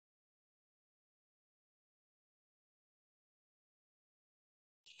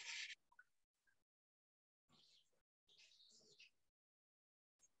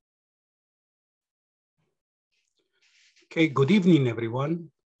Okay, good evening, everyone.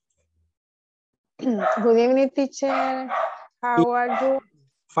 Good evening, teacher. How are you?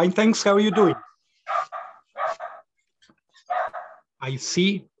 Fine, thanks. How are you doing? I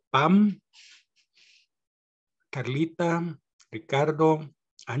see Pam, Carlita, Ricardo,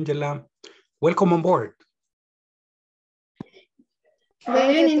 Angela. Welcome on board.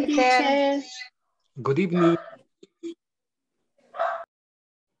 Good evening, teacher. Good evening.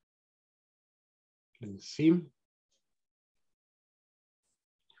 Let's see.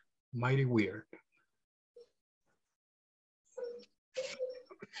 Mighty weird.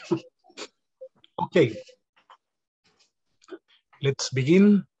 Okay. Let's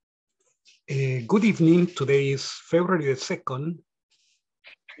begin. Good evening. Today is February the 2nd.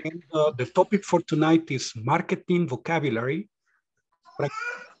 And the topic for tonight is marketing vocabulary.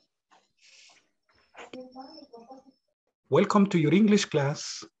 Welcome to your English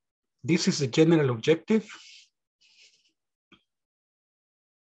class. This is the general objective.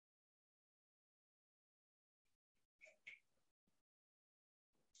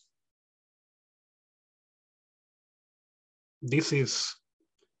 This is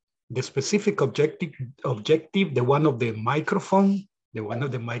the specific objective, the one of the microphone, the one of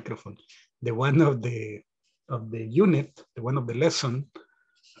the unit, the one of the lesson.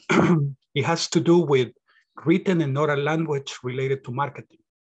 It has to do with written and oral language related to marketing.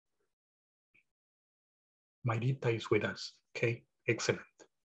 Marita is with us. Okay, excellent.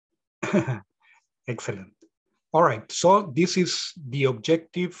 Excellent. All right, so this is the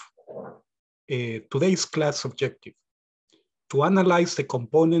objective, today's class objective. To analyze the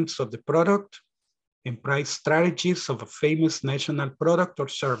components of the product and price strategies of a famous national product or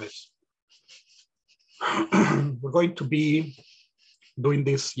service. We're going to be doing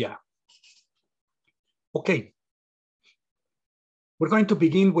this, yeah. Okay. We're going to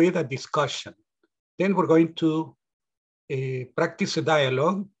begin with a discussion. Then we're going to practice a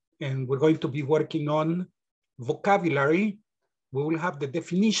dialogue, and we're going to be working on vocabulary. We will have the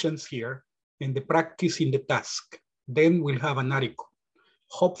definitions here and the practice in the task. Then we'll have an article.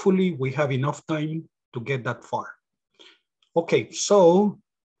 Hopefully we have enough time to get that far. Okay, so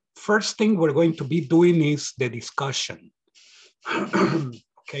first thing we're going to be doing is the discussion.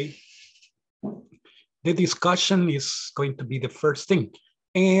 Okay. The discussion is going to be the first thing.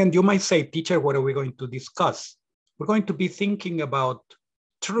 And you might say, teacher, what are we going to discuss? We're going to be thinking about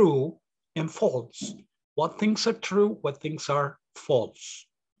true and false. What things are true, what things are false.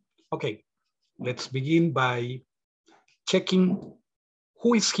 Okay, let's begin by checking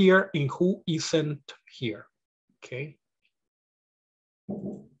who is here and who isn't here, okay?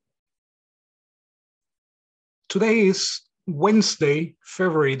 Today is Wednesday,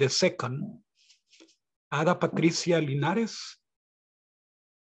 February the 2nd. Ada Patricia Linares?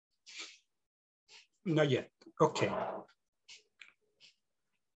 Not yet, okay.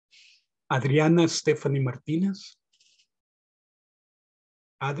 Adriana Stephanie Martinez?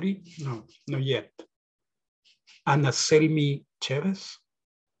 Adri? No, not yet. Ana Selmi Chavez?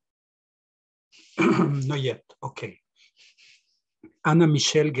 Not yet, okay. Ana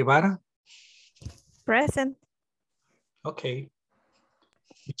Michelle Guevara? Present. Okay.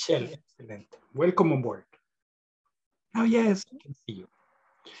 Michelle, excellent. Welcome on board. Oh, yes, I can see you.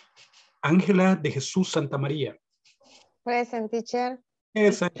 Ángela de Jesús Santa María. Present, teacher.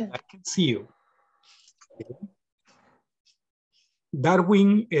 Yes, I can see you. Okay.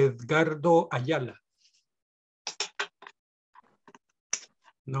 Darwin Edgardo Ayala.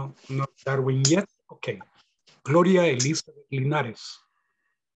 No, not Darwin yet. Okay. Gloria Elizabeth Linares.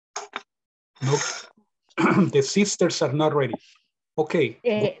 No, the sisters are not ready. Okay.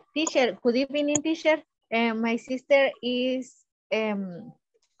 Teacher, good evening, teacher. My sister is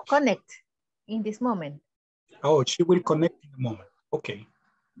connect in this moment. Oh, she will connect in a moment. Okay.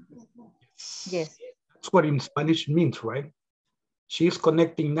 Yes. That's what in Spanish means, right? She is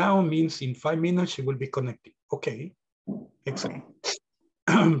connecting now means in 5 minutes she will be connecting. Okay. Excellent.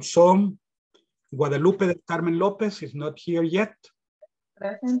 So, Guadalupe del Carmen Lopez is not here yet.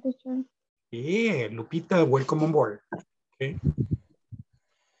 Present, teacher. Yeah, Lupita, welcome on board. Okay.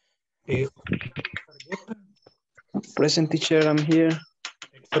 Present, teacher, I'm here.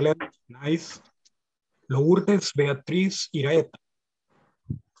 Excellent, nice. Lourdes Beatriz Iraeta.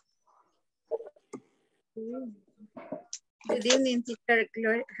 Good evening, teacher.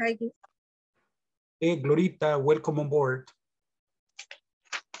 Hi. Hey, Glorita, welcome on board.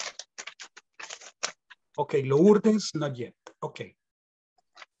 Okay, Lourdes, not yet. Okay.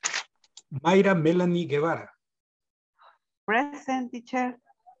 Mayra Melanie Guevara. Present, teacher.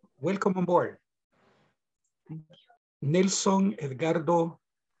 Welcome on board. Nelson Edgardo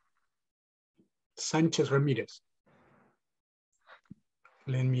Sanchez Ramirez.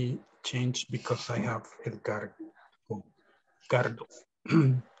 Let me change because I have Edgardo.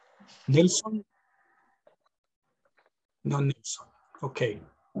 Nelson? No, Nelson. Okay.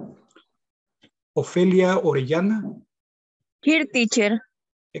 Ofelia Orellana? Here, teacher.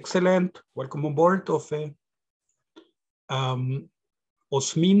 Excellent. Welcome on board, Ofe.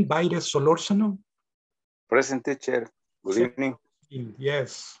 Osmin Baires Solórzano? Present, teacher. Good evening.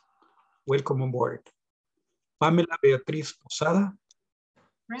 Yes. Welcome on board. Pamela Beatriz Posada?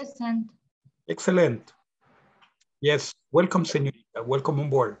 Present. Excellent. Yes. Welcome, señorita. Welcome on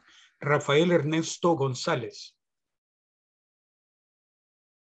board. Rafael Ernesto González?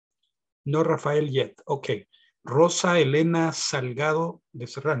 No Rafael yet. Okay. Rosa Elena Salgado de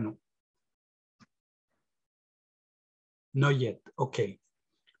Serrano? No yet. Okay.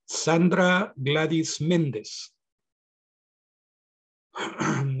 Sandra Gladys Méndez?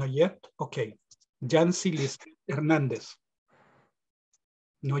 No yet. Okay. Yancy Lisbeth Hernández?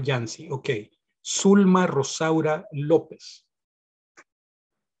 No Yancy. Okay. Zulma Rosaura López?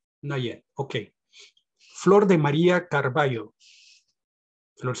 No yet. Okay. Flor de María Carballo?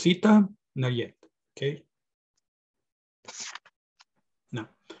 Florcita? No yet. Okay. No.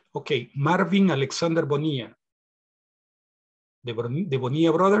 Okay. Marvin Alexander Bonilla? De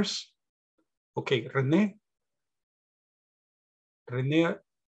Bonilla Brothers? Okay. René? René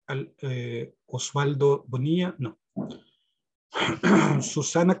Osvaldo Bonilla? No.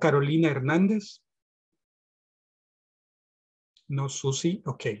 Susana Carolina Hernández? No, Susi.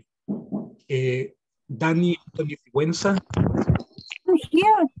 Okay. Dani Antonio Sigüenza?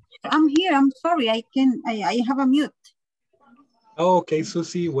 I'm here. I'm sorry. I have a mute. Oh, okay,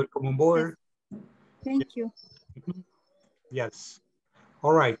 Susie, welcome on board. Thank you. Yes.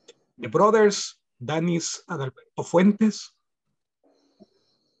 All right. The brothers, Danis Adalberto Fuentes?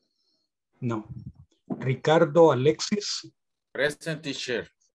 No. Ricardo Alexis? Present, teacher.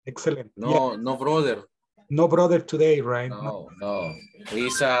 Excellent. No, yeah. no brother. No brother today, right? No.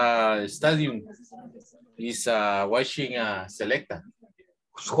 He's a stadium. He's watching a selecta.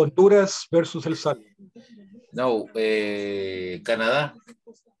 Honduras versus El Salvador. No, Canadá.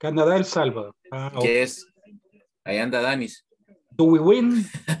 Canadá, El Salvador. Okay. Yes. Ahí anda Danis. Do we win?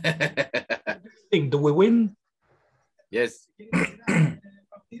 Do we win? Yes.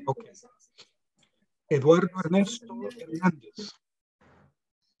 Okay. Eduardo Ernesto Hernández?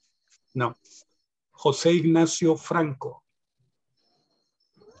 No. José Ignacio Franco?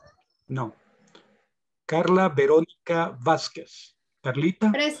 No. Carla Verónica Vázquez? Carlita?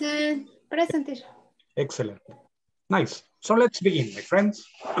 Present. Present, teacher. Excellent. Nice. So let's begin, my friends.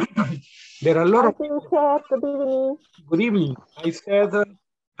 There are a lot of Good evening. Good evening. I said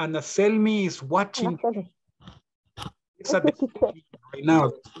Anna Selmi is watching. It's at the right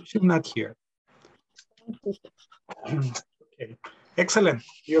now. She's not here. Okay. Excellent.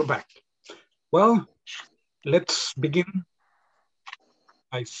 You're back. Well, let's begin.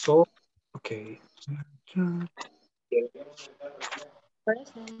 I saw. Okay. I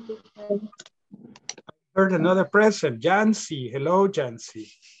heard another present. Jancy. Hello, Jancy.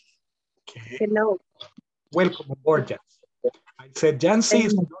 Okay. Hello. Welcome aboard, Jancy. I said Jancy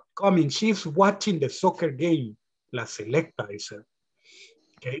is not coming. She's watching the soccer game. La Selecta, I said.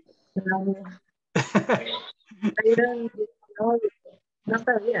 Okay. I don't know. No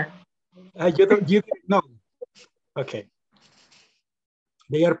sabía. You didn't know. Okay.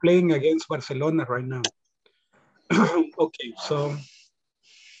 They are playing against Barcelona right now. Okay, so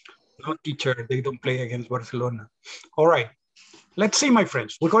no, teacher, they don't play against Barcelona. All right. Let's see, my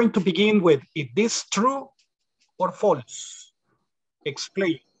friends. We're going to begin with, is this true or false?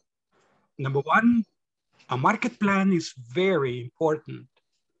 Explain. Number one, a market plan is very important.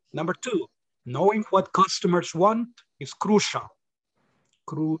 Number two, knowing what customers want is crucial.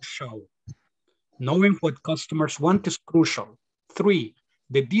 Crucial. Knowing what customers want is crucial. Three,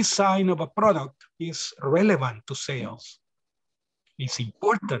 the design of a product is relevant to sales. It's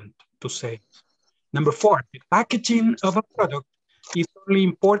important to sales. Number four, the packaging of a product is only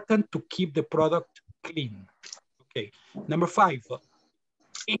important to keep the product clean. Okay. Number five,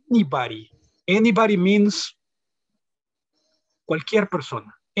 anybody. Anybody means cualquier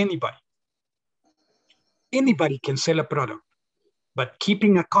persona, anybody. Anybody can sell a product, but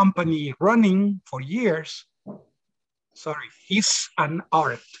keeping a company running for years, sorry, is an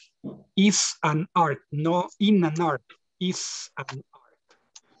art. Is an art, no in an art, is an art.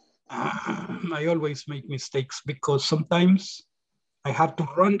 I always make mistakes because sometimes I have to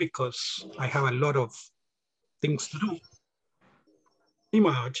run because I have a lot of things to do.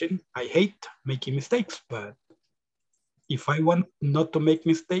 Imagine, I hate making mistakes, but if I want not to make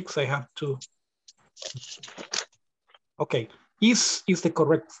mistakes, I have to. Okay, Is the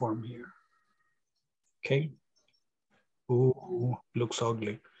correct form here. Okay. Ooh, looks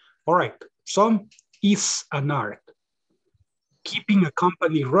ugly. All right. So is an art. Keeping a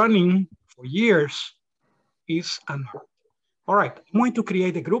company running for years is an art. All right. I'm going to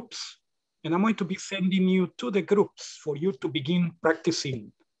create the groups and I'm going to be sending you to the groups for you to begin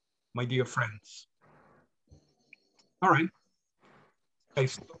practicing, my dear friends. All right.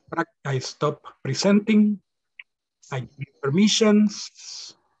 I stop presenting. I give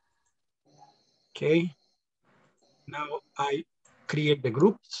permissions. Okay. Now I create the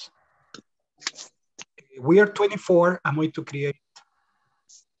groups. We are 24. I'm going to create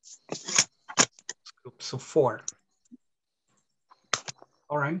groups of 4.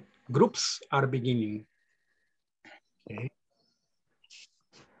 All right. Groups are beginning. Okay.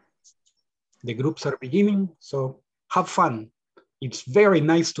 The groups are beginning. So have fun. It's very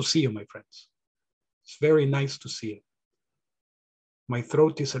nice to see you, my friends. It's very nice to see you. My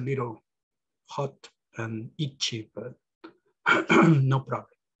throat is a little hot and itchy, but no problem.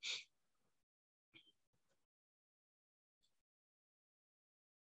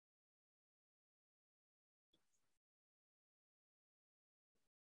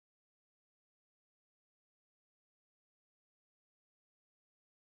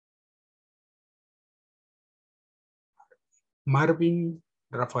 Marvin,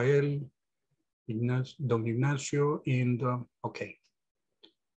 Rafael, Don Ignacio, and okay.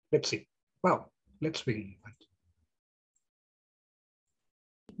 Let's see. Well, let's begin.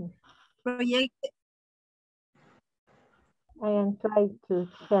 Project. I am trying to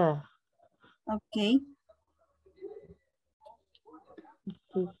share. Okay.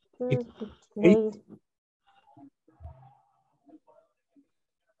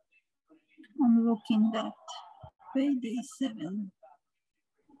 I'm looking at page 7.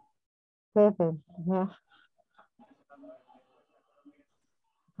 7, yeah.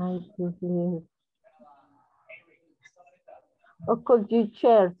 I believe. Or could you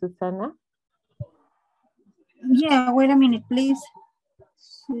share, Susana? Yeah, wait a minute, please.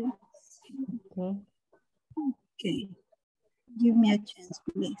 Okay. Okay. Give me a chance,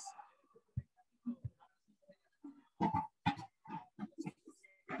 please.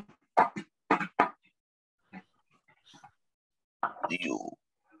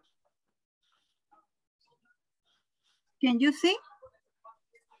 Can you see?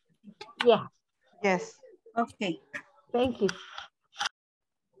 Yeah. Yes. Okay. Thank you.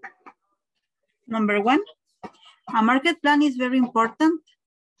 Number 1, a market plan is very important.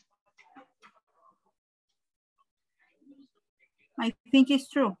 I think it's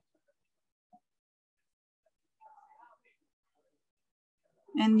true.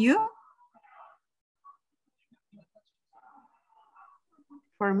 And you?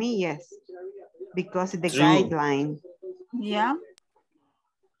 For me, yes. Because the True. guideline. Yeah.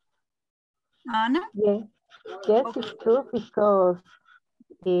 Anna? Yes, yes, it's true because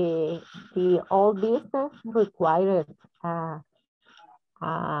the old business required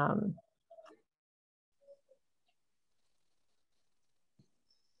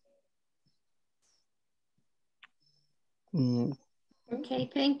Okay,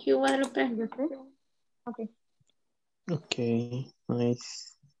 thank you, Guadalupe. okay. Okay,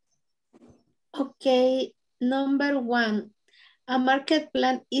 nice. Okay, number 1. A market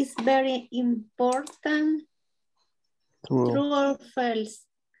plan is very important. True. True or false?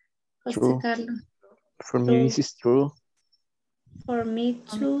 Jose True. Carlos. For me, True. this is true. For me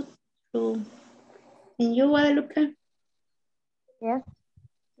too, true. And you, Guadalupe? Yes,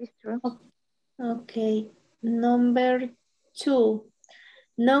 it's true. Okay, number 2.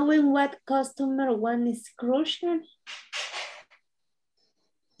 Knowing what customer want is crucial.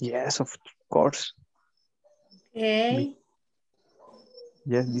 Yes, of course. Okay.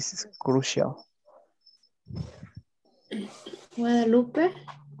 Yes, this is crucial. Guadalupe?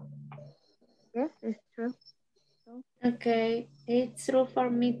 Yes, it's true. Okay, it's true for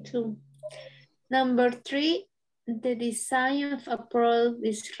me too. Number 3, the design of a product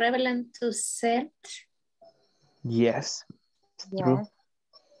is relevant to sell. Yes, it's Yes. true.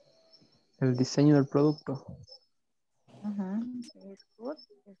 El diseño del producto. It's good.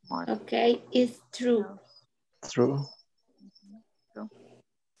 It's smart. Okay, it's true. True. True.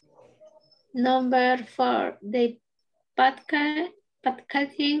 Number 4, the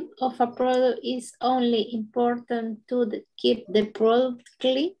packaging of a product is only important to keep the product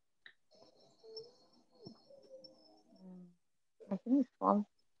clean. I think it's false.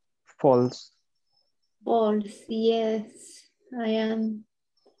 False. False, yes. I am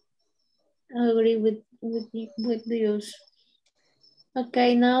agree with you.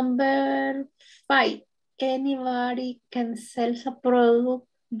 Okay, number 5. anybody can sell a product,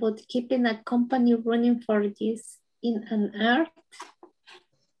 but keeping a company running for this in an art.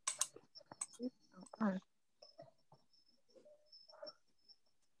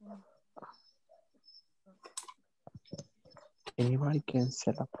 Anybody can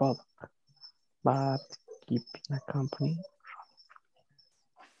sell a product, but keeping a company.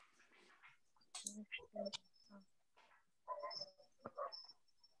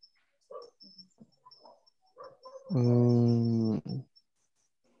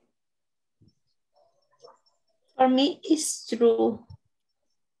 For me, it's true.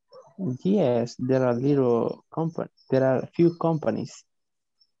 Yes, there are there are a few companies.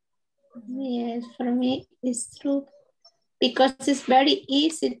 Yes, for me, it's true. Because it's very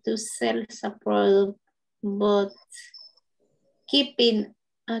easy to sell a product, but keeping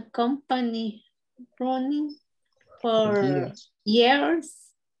a company running for years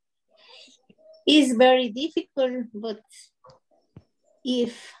is very difficult, but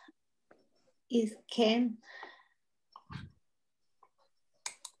if it can.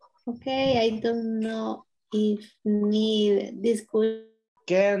 Okay, I don't know if need this could.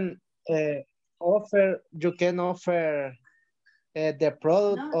 You can offer the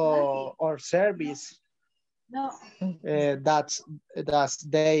product or service that's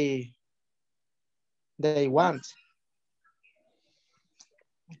they want.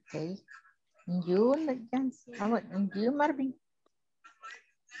 Okay. You, you, Marvin.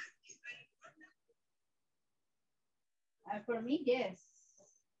 For me, yes.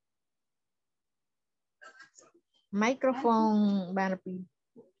 Microphone, Marvin.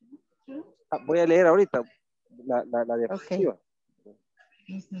 Voy a leer ahorita la diapositiva. Okay.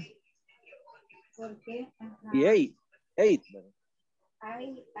 ¿Por qué? Y 8.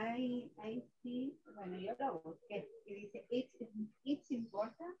 I see, bueno, yo lo busqué, y dice, it's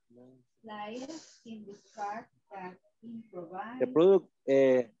important, like in this part that improvise The product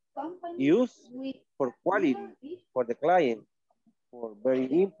used for quality for the client, for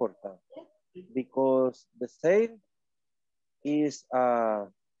very important, because the sale is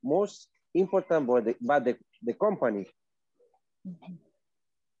most important by the company.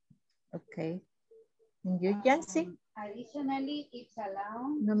 Okay. You, Jancy? Additionally, it's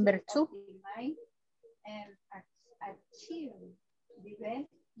allowed Number 2. Optimize and achieve the best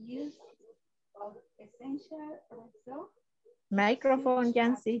use of essential results. Microphone,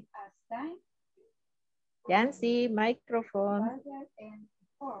 Jancy. As time, Jancy, microphone. and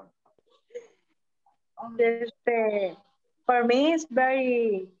effort. For me, it's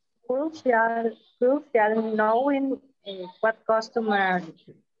very crucial knowing what customers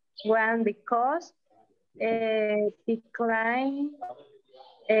want, because decline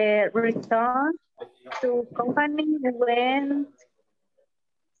return to company when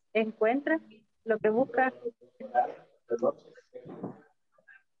encuentra lo que busca.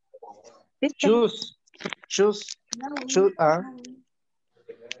 Choose.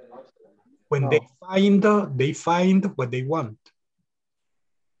 When they find what they want.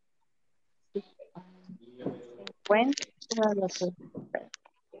 When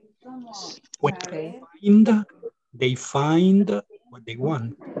They find what they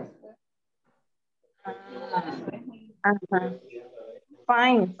want.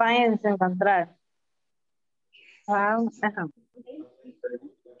 Find es encontrar.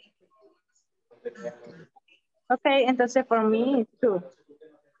 Okay, entonces for me it's true.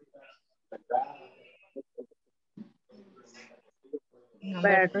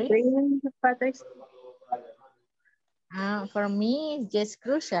 Number 3. Patrick. For me, it's just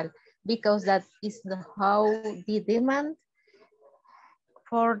crucial, because that is how the demand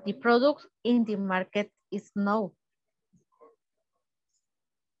for the product in the market is known.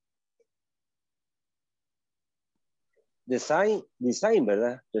 Design,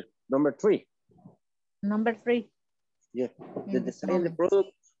 ¿verdad? Number 3. Number 3. Yeah, the design of the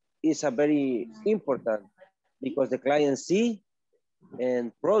product is a very important, because the client see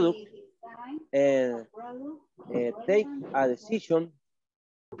and product and take a decision.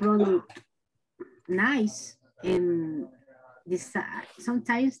 Product nice, and decide,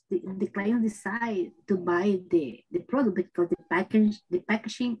 sometimes the client decide to buy the product because the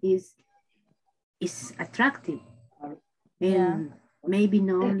packaging is attractive, and maybe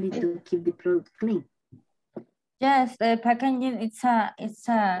not only to keep the product clean. Yes, the packaging, it's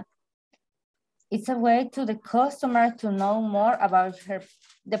a way to the customer to know more about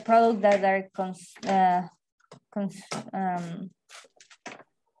the product that they're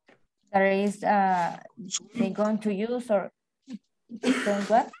they're going to use, or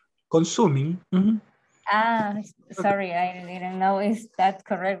what? Consuming. Mm-hmm. Sorry, I didn't know if that's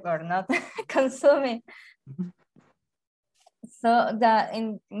correct or not. Consuming. So that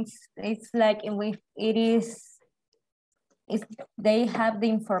it's like if it is, if they have the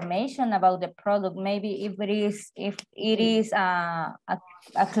information about the product, maybe if it is a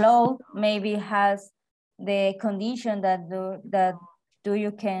cloth, maybe has the condition that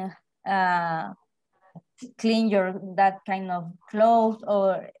you can clean that kind of clothes,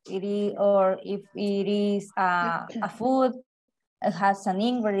 or if it is a food, it has some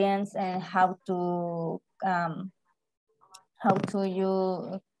ingredients and how to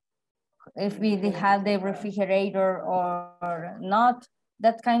you, if we have the refrigerator or not.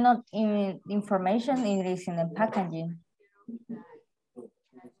 That kind of information is in the packaging.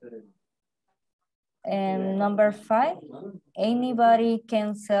 And number 5, anybody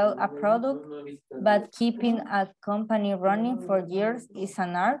can sell a product, but keeping a company running for years is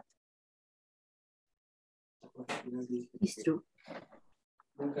an art. It's true.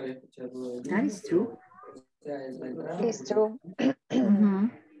 That is true. It's true.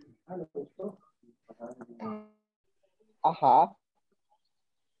 Ajá.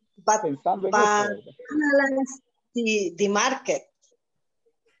 But Analyze the market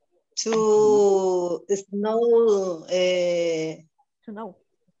to know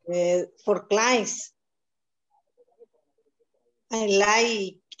for clients. I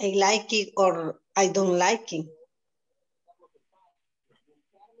like it or I don't like it.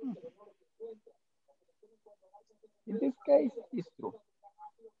 In this case, it's true.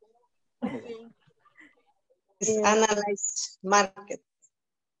 It's analyze market.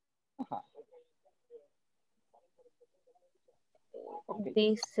 Okay.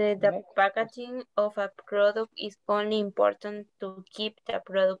 They say the packaging of a product is only important to keep the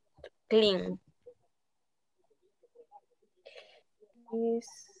product clean. Yes.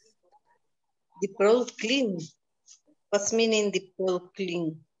 The product clean. What's meaning the product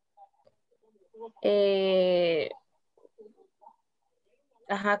clean?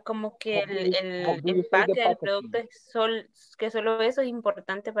 Ajá, como que el empaque del producto que solo eso es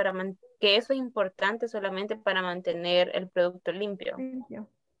importante que eso es importante solamente para mantener el producto limpio.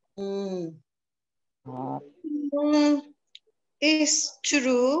 It's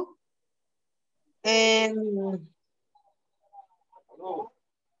true. And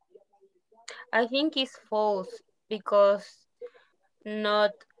I think it's false because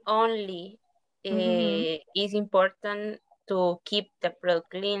not only is important to keep the product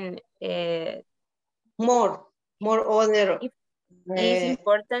clean. More other. It's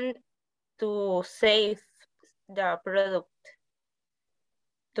important to save the product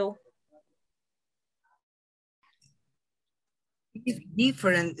too. If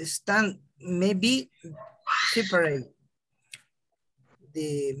different stand, maybe separate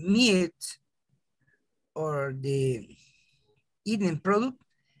the meat or the eating product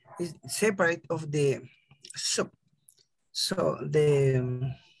is separate of the soup. So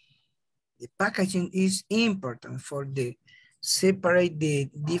the packaging is important for the separate the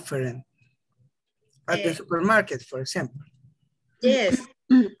different at the supermarket, for example. Yes,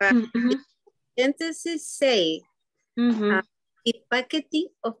 sentences say the packaging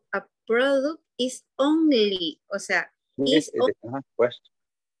of a product is only, o sea, is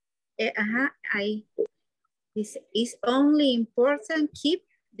only important keep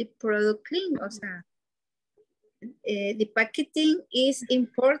the product clean, o sea, the packaging is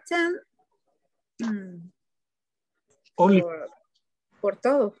important only por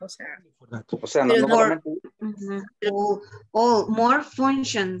todo, o sea. O sea, no solamente. More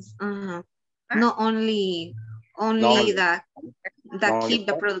functions, not only that keep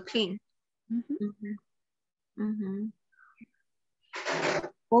the product clean.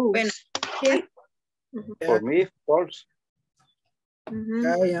 Bueno, for me, false.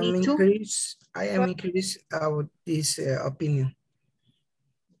 I am increased about this opinion.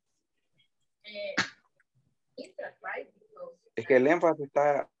 Es que el énfasis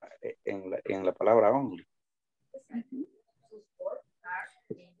está en la palabra only.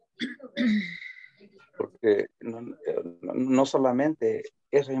 Porque no solamente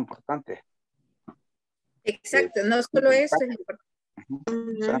eso es importante. Exacto, no solo eso es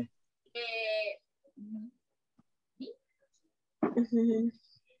importante.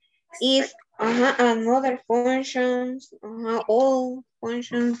 If another functions, all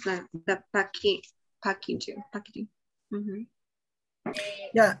functions, the packaging.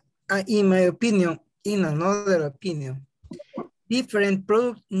 Yeah, in my opinion, in another opinion, different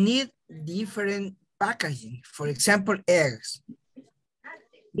products need different packaging. For example, eggs.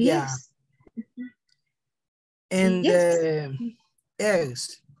 Yes. Yeah. And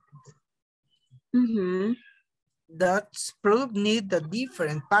eggs. That product need a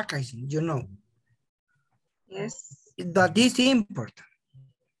different packaging, you know. Yes. That is important.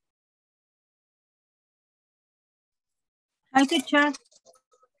 Hi, teacher.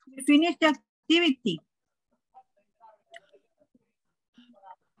 We finished the activity.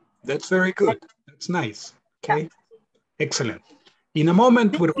 That's very good. That's nice. Okay, excellent. In a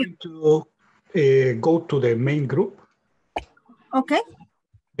moment, we're going to go to the main group. Okay.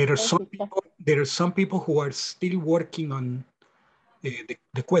 There are some people who are still working on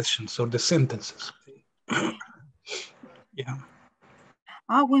the questions or the sentences. Yeah.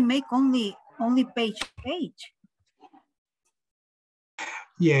 We make only page.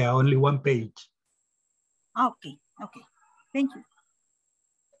 Yeah, only one page. Okay. Thank you.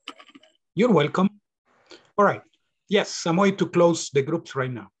 You're welcome. All right. Yes, I'm going to close the groups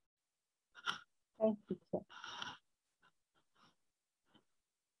right now. Thank you.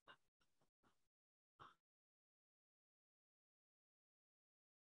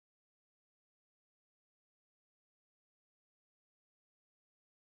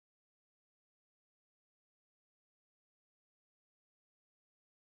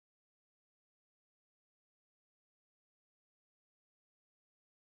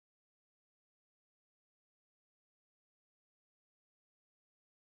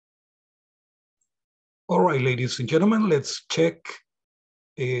 All right, ladies and gentlemen, let's check.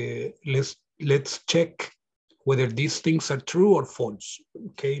 Let's check whether these things are true or false.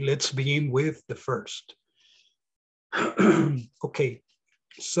 Okay, let's begin with the first. Okay,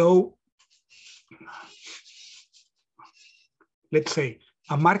 so let's say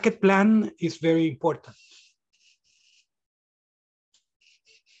a market plan is very important.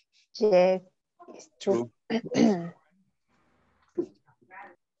 Yes, it's true.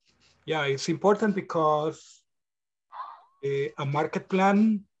 Yeah, it's important because a market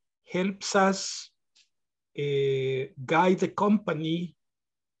plan helps us guide the company,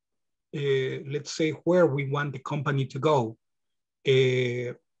 let's say where we want the company to go.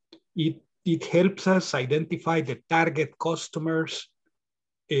 It helps us identify the target customers,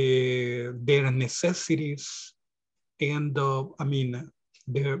 their necessities, and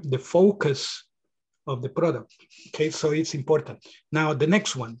the focus of the product. Okay, so it's important. Now the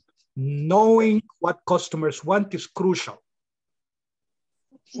next one, knowing what customers want is crucial.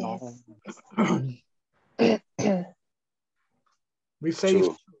 Yes. We say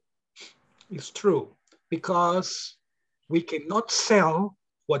it's true because we cannot sell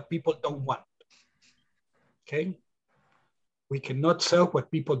what people don't want. Okay, we cannot sell what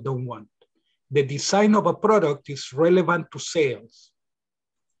people don't want. The design of a product is relevant to sales.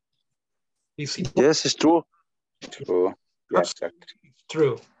 Yes, it's true. True. Yeah, exactly. It's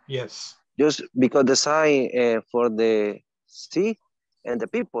true. Yes. Just because design for the C and the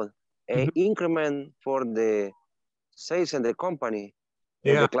people, increment for the sales and the company,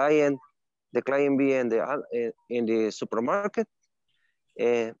 and the client be in the supermarket,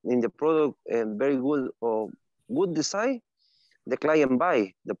 in the product, and very good or good design, the client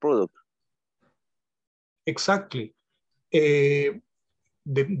buy the product. Exactly. The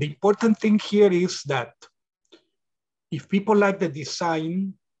important thing here is that if people like the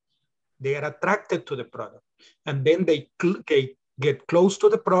design, they are attracted to the product, and then they get close to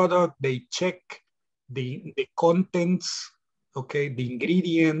the product, they check the contents, okay, the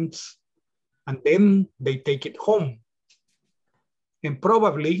ingredients, and then they take it home. And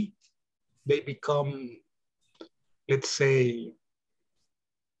probably they become, let's say,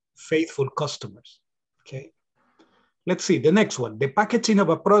 faithful customers, okay? Let's see, the next one. The packaging of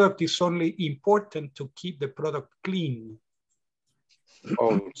a product is only important to keep the product clean.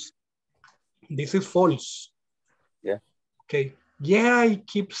 False. This is false. Yeah. Okay. Yeah, it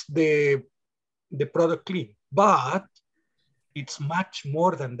keeps the product clean, but it's much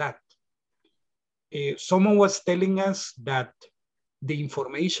more than that. Someone was telling us that the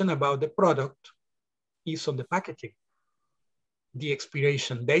information about the product is on the packaging, the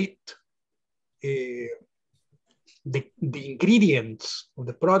expiration date, the ingredients of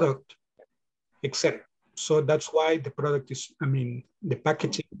the product, etc. So that's why the product is, the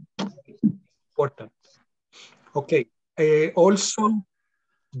packaging is important. Okay. Also,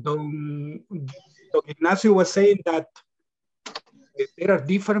 Don Ignacio was saying that there are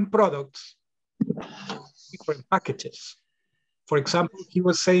different products, different packages. For example, he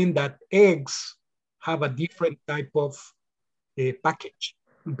was saying that eggs have a different type of package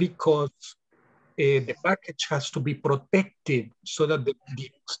because the package has to be protected so that the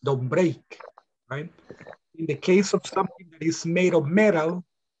eggs don't break, right? In the case of something that is made of metal,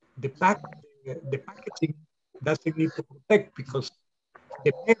 the packaging doesn't need to protect because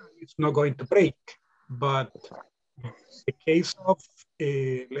the metal is not going to break. But the case of,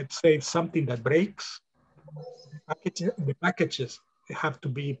 let's say, something that breaks, The packages have to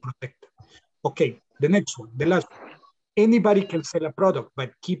be protected. Okay, the next one, the last one. Anybody can sell a product,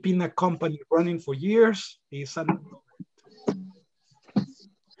 but keeping a company running for years is an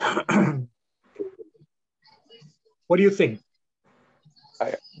What do you think?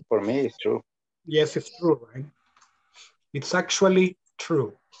 For me, it's true. Yes, it's true, right? It's actually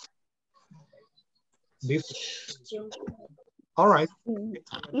true. This. All right.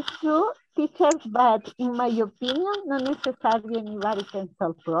 It's true, teacher, but in my opinion, not necessarily anybody can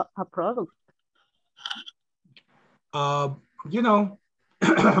sell a product. You know,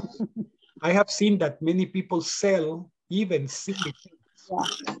 I have seen that many people sell even silly things.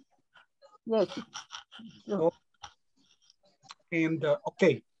 Yeah. Yes. So, and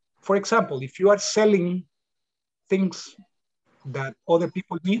okay, for example, if you are selling things that other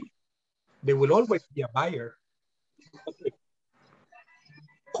people need, there will always be a buyer. Okay.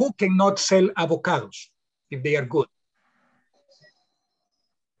 Who cannot sell avocados if they are good?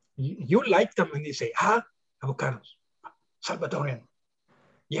 You like them and you say, avocados, Salvadoreños.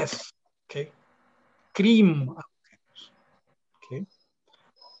 Yes, okay. Cream avocados, okay.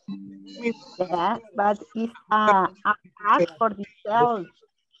 Yeah, but it's art for the sales.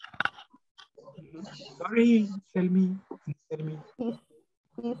 Sorry, tell me.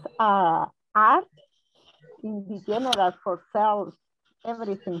 It's art in the general for sales,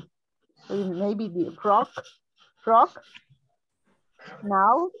 everything. Maybe the rock.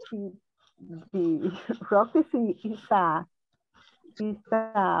 Now the rock is a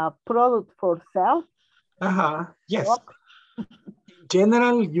product for sale. Yes. Rock. In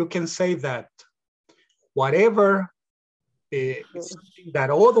general, you can say that whatever is something that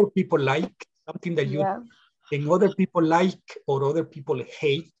other people like, something that you think other people like or other people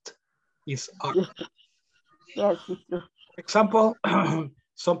hate is art. Yes, it's true. For example,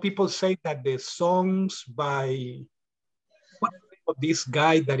 some people say that the songs by this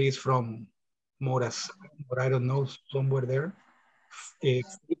guy that is from Moras, or I don't know, somewhere there, King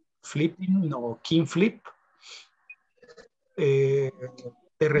Flip,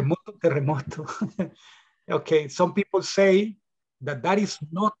 Terremoto. Okay, some people say that that is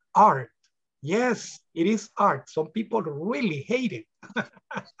not art. Yes, it is art. Some people really hate it.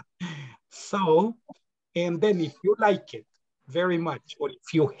 So, and then if you like it very much, or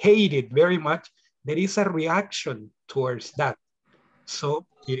if you hate it very much, there is a reaction towards that. So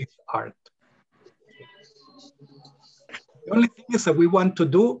it is art. The only thing is that we want to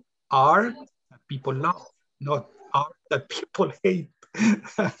do art that people love, not art that people hate.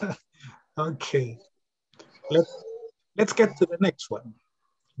 Okay. Let's get to the next one.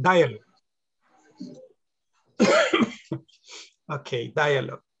 Dialogue. Okay,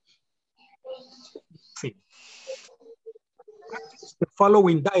 dialogue. See. Practice the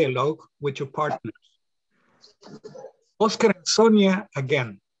following dialogue with your partners. Oscar and Sonia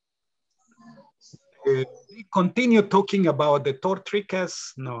again. They continue talking about the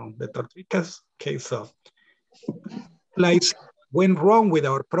tortricas. No, the tortricas. Okay, so like went wrong with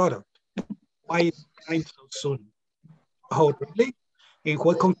our product. Why it declined so soon? Oh, really? And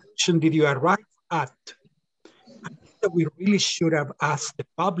what conclusion did you arrive at? I think that we really should have asked the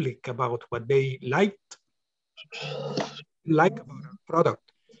public about what they liked about our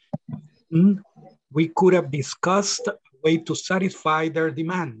product. We could have discussed a way to satisfy their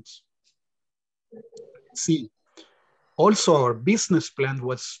demands. See, also our business plan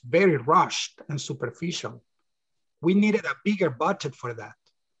was very rushed and superficial. We needed a bigger budget for that.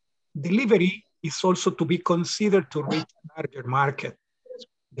 Delivery is also to be considered to reach a larger market.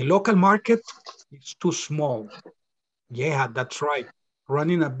 The local market is too small. Yeah, that's right.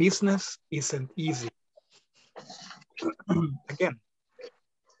 Running a business isn't easy. Again,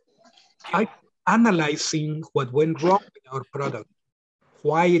 I'm analyzing what went wrong with our product.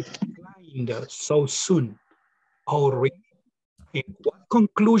 Why it declined so soon? Oh, really? And what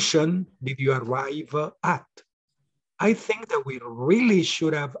conclusion did you arrive at? I think that we really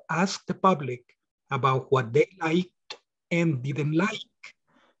should have asked the public about what they liked and didn't like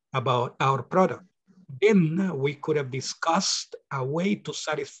about our product. Then we could have discussed a way to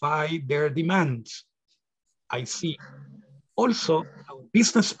satisfy their demands. I see. Also, our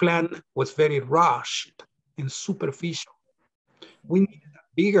business plan was very rushed and superficial. We needed a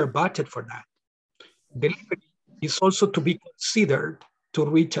bigger budget for that. Delivery is also to be considered to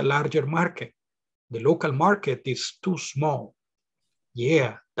reach a larger market. The local market is too small.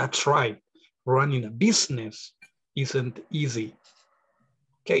 Yeah, that's right. Running a business isn't easy.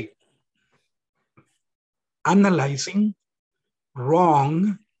 Okay. Analyzing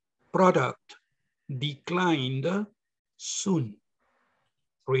wrong product declined soon.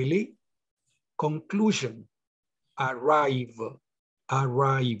 Really? conclusion, arrive,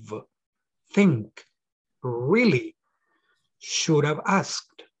 arrive, think, really, should have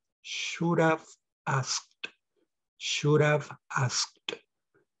asked, should have asked, should have asked,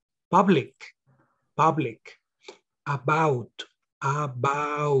 public, public, about,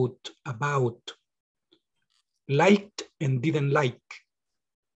 about, liked and didn't like,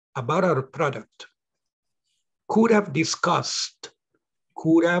 about our product, could have discussed,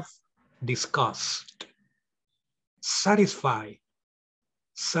 satisfy,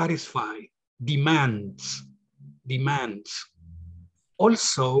 satisfy, demands, demands.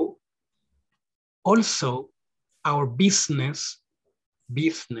 Also, our business,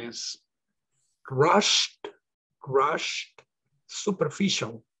 business, rushed, rushed,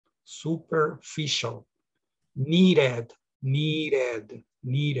 superficial, superficial, needed, needed,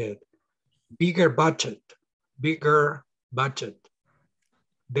 needed, bigger budget, bigger budget,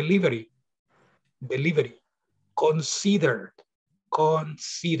 delivery, delivery, considered,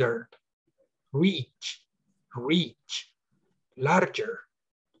 considered, reach, reach, larger,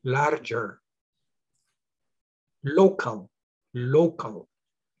 larger, local, local,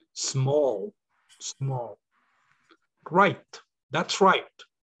 small, small, right, that's right.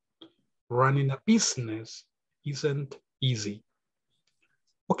 Running a business isn't easy.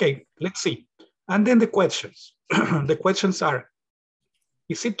 Okay, let's see. And then the questions. The questions are,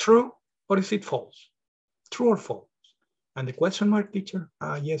 is it true or is it false? True or false? And the question mark, teacher?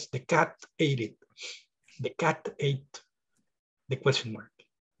 Yes, the cat ate it. The cat ate the question mark.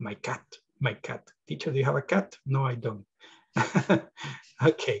 My cat, my cat. Teacher, do you have a cat? No, I don't.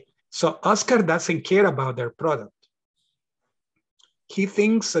 Okay, so Oscar doesn't care about their product. He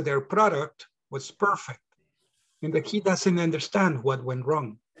thinks that their product was perfect and that he doesn't understand what went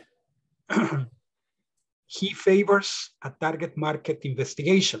wrong. He favors a target market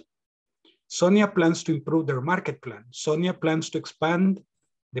investigation. Sonia plans to improve their market plan. Sonia plans to expand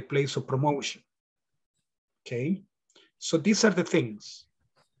the place of promotion. Okay, so these are the things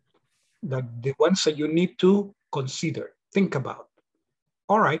that the ones that you need to consider, think about.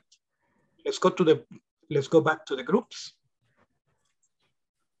 All right, let's go back to the groups.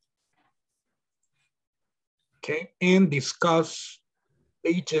 Okay, and discuss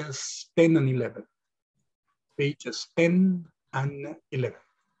pages 10 and 11. Pages 10 and 11.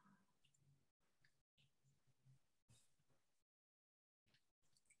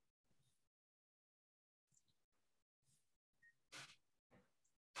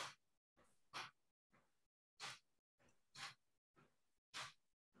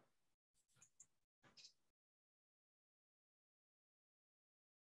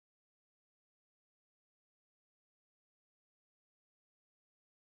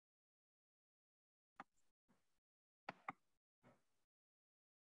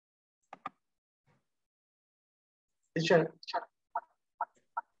 Teacher,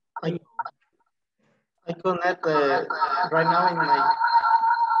 I connect right now in my,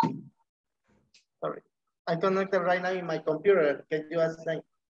 sorry, I connected right now in my computer. Can you ask them?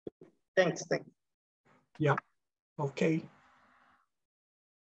 Thanks. Yeah, okay.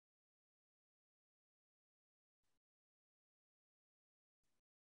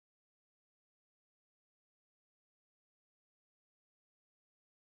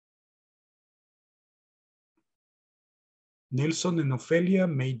 Nelson and Ophelia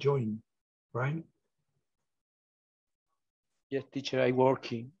may join, right? Yes, teacher, I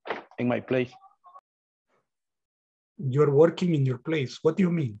working in my place. You're working in your place. What do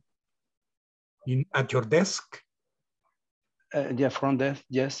you mean? At your desk? Yeah, front desk,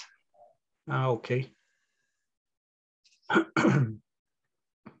 yes. Okay.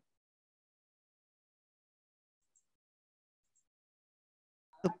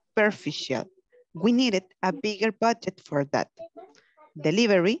 Superficial. We needed a bigger budget for that.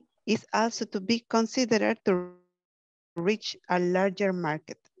 Delivery is also to be considered to reach a larger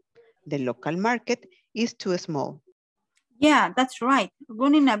market. The local market is too small. Yeah, that's right.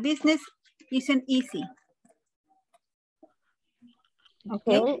 Running a business isn't easy.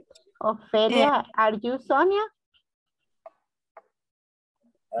 Okay. Ophelia, are you Sonia?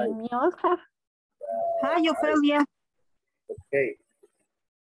 And me, Oscar. Hi, Ophelia. Okay.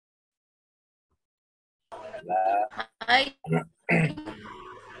 Hi.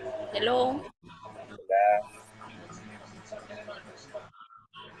 Hello.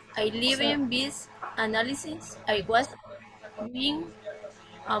 I live in this analysis. I was doing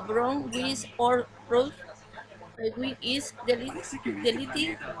a brown with or road. I will is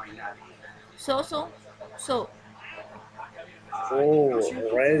deleted. So. Oh,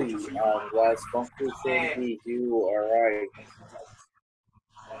 already. What conclusion did you arrive?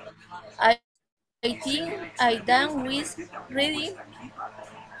 I I think I done with reading.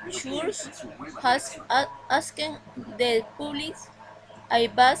 Church has asking the public. I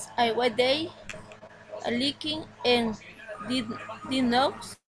was I one day leaking and did not.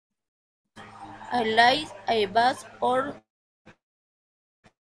 I lied. I was or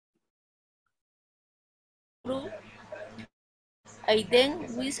I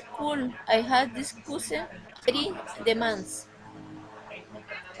then with school. I had discussed very demands.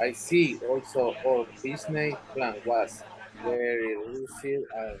 I see. Also, our business plan was very reduced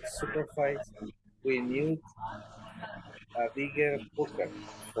and supervised. We need a bigger bucket.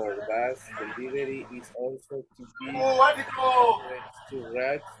 For that, delivery is also to be to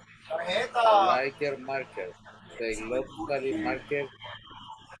reach a larger market. The local market.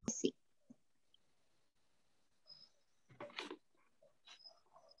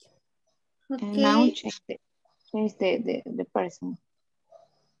 And now Okay, change the person.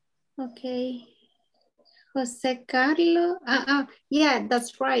 okay. Jose Carlos, yeah,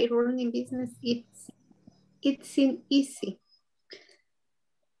 that's right. Running business, it's in easy.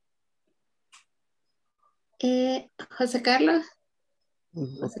 Jose Carlos,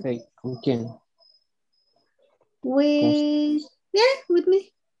 Okay, ¿con quién? with, yeah, with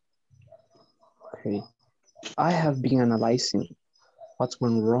me. Okay. I have been analyzing what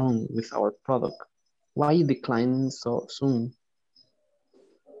went wrong with our product. Why it declined so soon?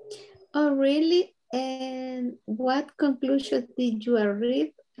 Oh, really? And what conclusion did you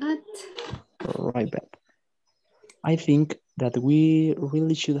arrive at? Right back. I think that we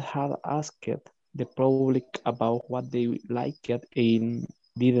really should have asked the public about what they liked and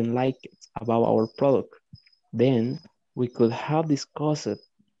didn't like about our product. Then we could have discussed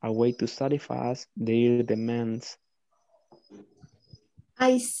a way to satisfy their demands.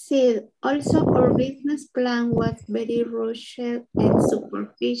 I said also our business plan was very rushed and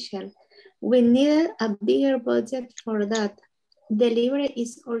superficial. We needed a bigger budget for that. Delivery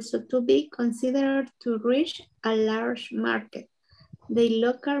is also to be considered to reach a large market. The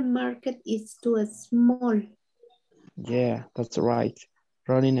local market is too small. Yeah, that's right.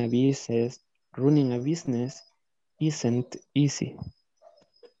 Running a business isn't easy.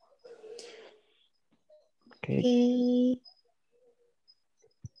 Okay.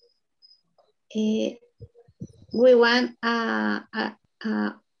 We want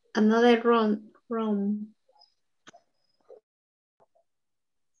another round.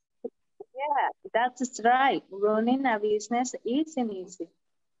 Yeah, that's right. Running a business isn't easy.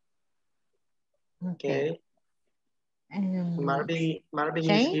 Okay. Marvin is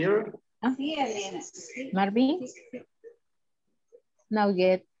Jane? here. Marvin? Not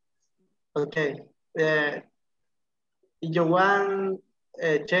yet. Okay. You want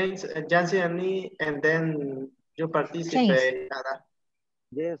change Jancy and me, and then you participate.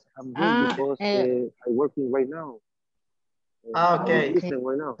 Yes, I'm good because I'm working right now. Okay.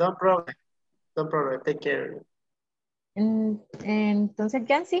 Right now. Don't problem. Don't problem. Take care. Entonces,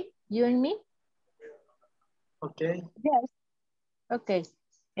 Jancy, you and me? Okay. Yes. Okay.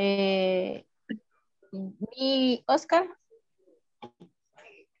 Me, Oscar?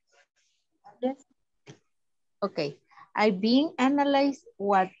 Yes. Okay. I've been analyzed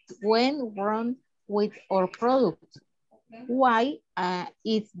what went wrong with our product. Why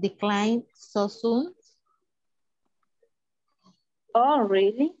it declined so soon? Oh,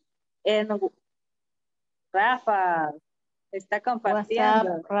 really? And Rafa está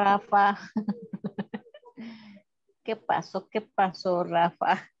compartiendo. What's up, Rafa? ¿Qué pasó? ¿Qué pasó,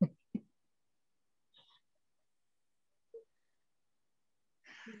 Rafa?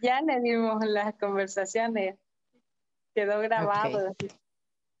 Ya le dimos las conversaciones. Quedó grabado.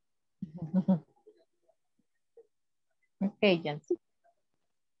 Okay, Jancy.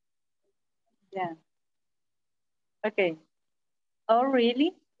 Yeah. Okay. Oh,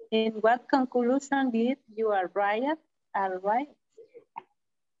 really? In what conclusion did you arrive?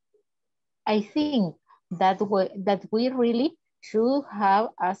 I think that we really should have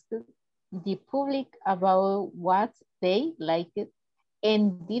asked the public about what they liked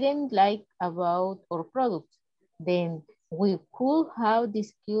and didn't like about our product. Then we could have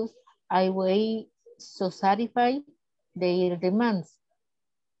discussed a way to satisfy their demands.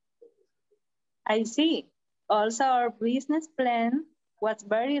 I see. Also, our business plan was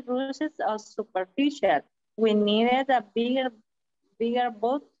very rushed or superficial. We needed a bigger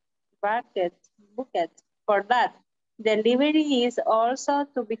bucket for that. Delivery is also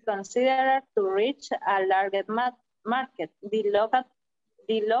to be considered to reach a larger market.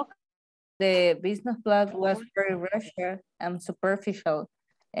 The business plan was very rushed and superficial,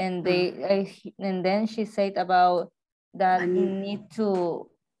 and and then she said about that we need to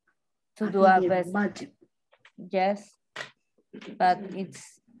to do a bigger best budget. yes, but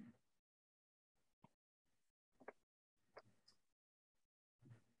it's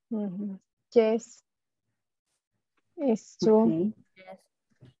Yes, it's true. Okay. yes,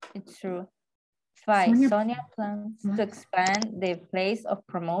 it's true. 5. Sonia plans to expand the place of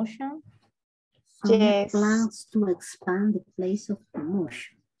promotion. Sonia Yes. plans to expand the place of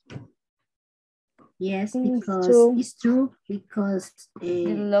promotion. Yes, because true. it's true because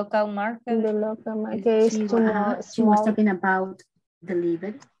The local market. The local market is she, too more she was small. talking about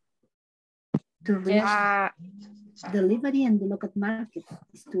delivery to reach delivery, and the local market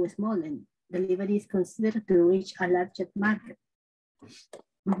is too small, and delivery is considered to reach a larger market.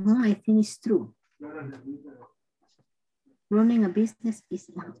 I think it's true. Running a business is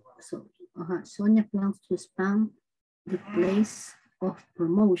so. Sonia plans to expand the place of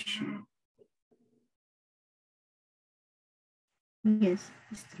promotion. Yes,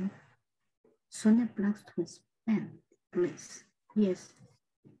 it's true. Sonia plans to expand the place. Yes,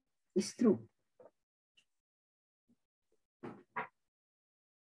 it's true.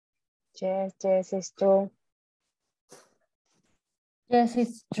 Yes, yes, it's true. Yes,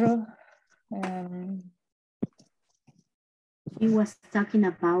 it's true. He was talking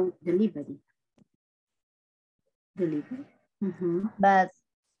about delivery. Delivery. But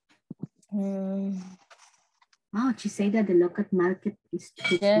oh, she said that the local market is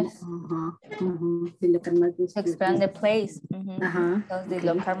too small. The local market is expand the place. Uh-huh. Because the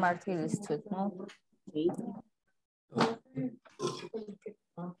local market is too small. Okay.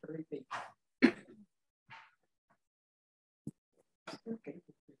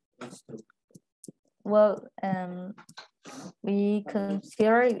 Well, we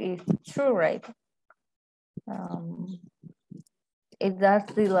consider it true, right? Is that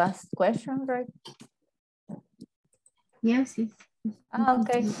the last question, right? Yes, it's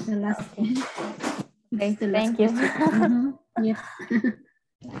okay. It's the last one. Okay, the thank last you. question. Yeah.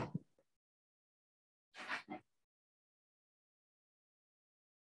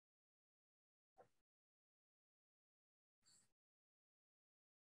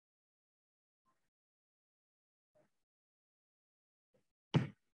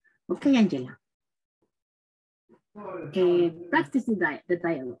 Okay, Angela. Practice the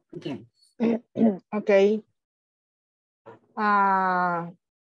dialogue again. Okay.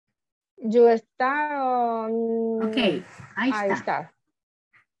 You start on... Okay, I start.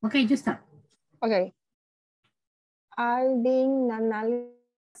 Okay, you start. Okay. I've been analyzing.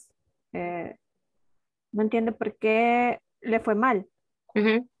 No entiendo por qué le fue mal.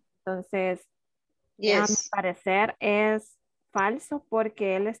 Entonces, a mi parecer es falso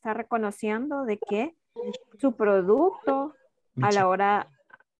porque él está reconociendo de que su producto a la hora...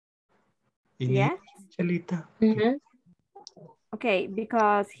 Yes? Okay,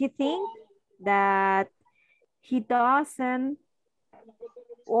 because he thinks that he doesn't,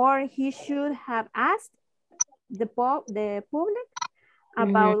 or he should have asked the public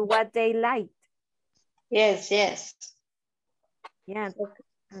about what they liked. Yes, yes. Yeah.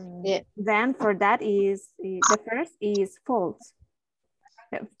 Then for that is, the first is false.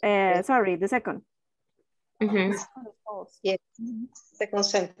 Sorry, the second. False. Yes, second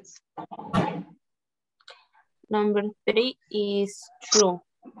sentence. Number 3 is true.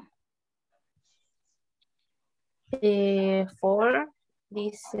 4,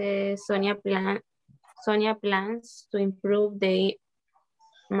 this Sonia plans to improve the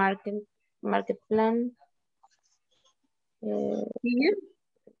market plan. We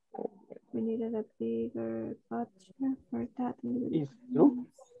needed a bigger budget for that. It's true.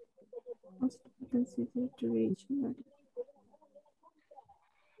 Also consider to reach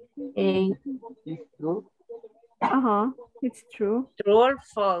It's true. It's true. True or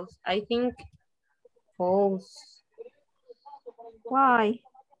false? I think false. Why?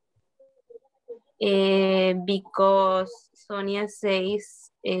 Because Sonia says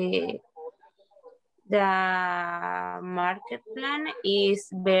the market plan is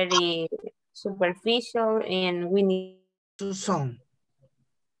very superficial and we need to some.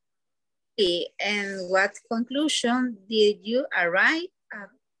 And what conclusion did you arrive at?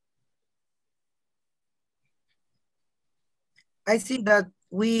 I think that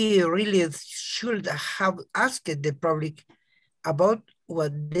we really should have asked the public about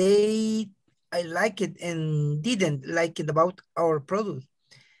what they liked and didn't like it about our product.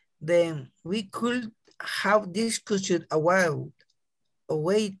 Then we could have discussed about a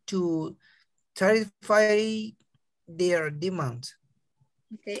way to satisfy their demands.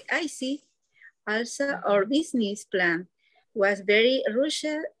 Okay, I see. Also, our business plan was very rushed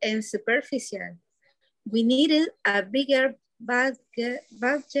and superficial. We needed a bigger budget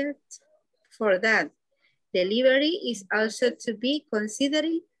for that. Delivery is also to be considered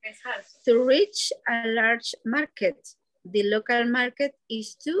to reach a large market. The local market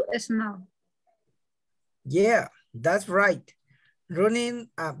is too small. Yeah, that's right. Running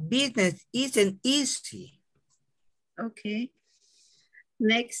a business isn't easy. Okay.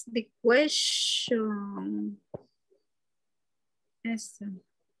 Next, the question.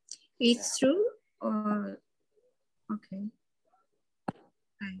 It's true or okay.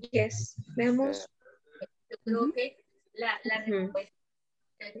 Yes, veamos.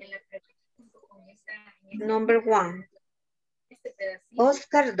 Number 1.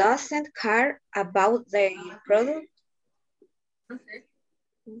 Oscar doesn't care about the product.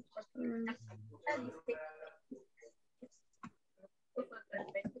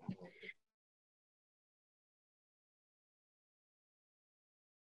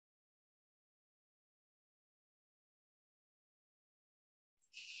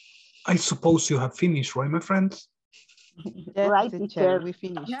 I suppose you have finished, right, my friends? Yes, right, teacher, we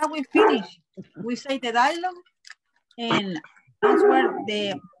finished. Yeah, we finished. We say the dialogue and answer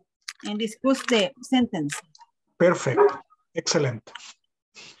the and discuss the sentence. Perfect. Excellent.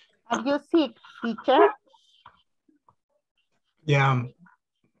 Are you sick, teacher? Yeah.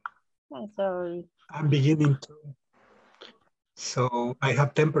 I'm sorry. I'm beginning to. So I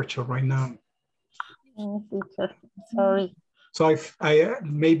have temperature right now. Teacher, sorry. So I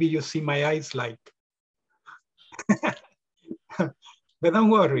maybe you see my eyes like. But don't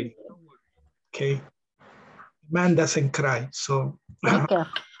worry. Okay. Man doesn't cry, so.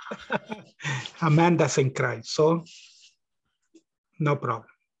 A man doesn't cry, so no problem.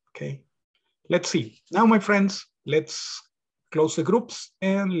 Okay. Let's see. Now, my friends, let's close the groups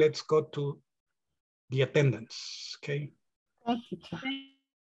and let's go to the attendance. Okay. Thank you.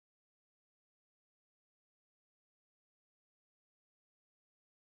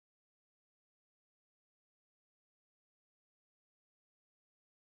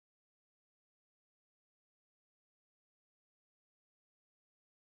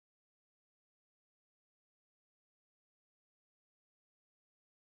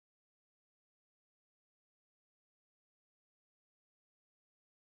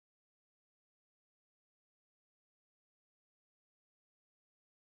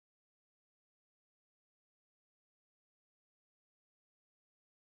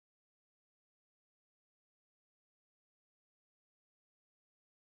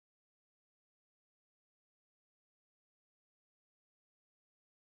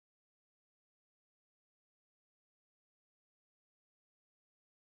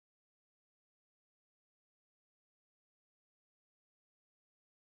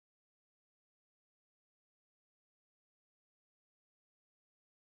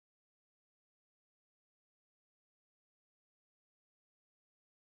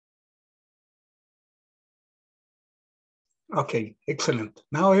 Okay, excellent.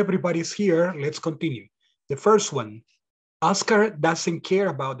 Now everybody's here. Let's continue. The first one, Oscar doesn't care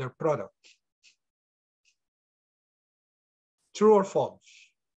about their product. True or false?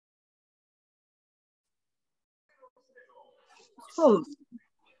 False.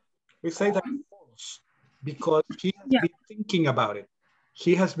 We say that false because he has been thinking about it.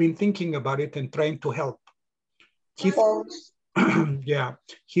 He has been thinking about it and trying to help. False. Yeah,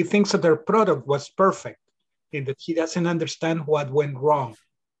 he thinks that their product was perfect and that he doesn't understand what went wrong.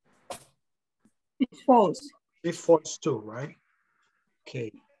 It's false. It's false too, right?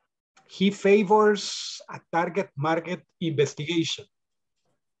 Okay. He favors a target market investigation.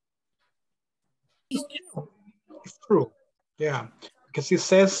 It's true. It's true, yeah. Because he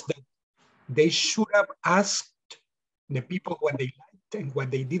says that they should have asked the people what they liked and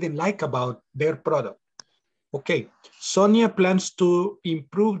what they didn't like about their product. Okay, Sonia plans to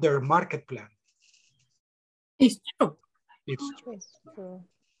improve their market plan. It's true. It's true. It's true.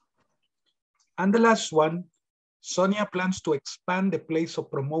 And the last one, Sonia plans to expand the place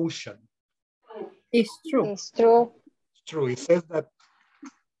of promotion. It's true. It's true. It's true. It says that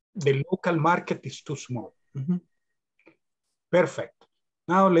the local market is too small. Perfect.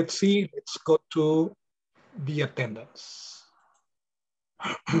 Now let's see, let's go to the attendance.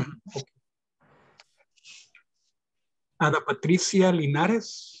 Okay. Ada Patricia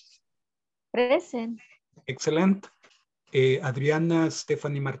Linares. Present. Excellent. Adriana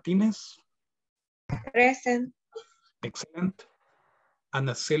Stephanie Martinez. Present. Excellent.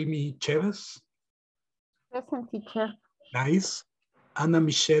 Ana Selmi Chavez. Present, teacher. Nice. Ana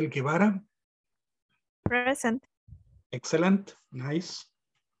Michelle Guevara. Present. Excellent. Nice.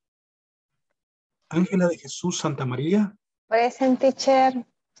 Ángela de Jesús Santa María. Present, teacher.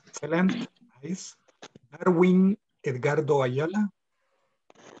 Excellent. Nice. Darwin Edgardo Ayala.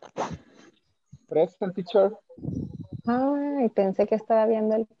 Present, teacher. Ay, pensé que estaba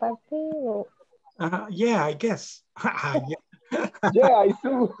viendo el partido. Yeah, I guess. Yeah, I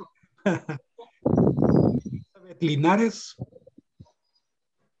do. Linares.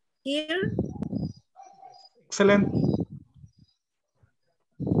 Here. Excellent.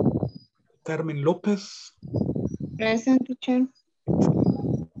 Carmen Lopez. Present, teacher.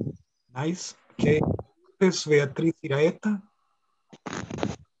 Nice. Okay. Beatriz Iraeta.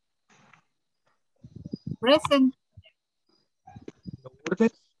 Present.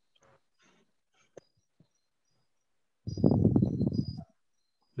 Lourdes.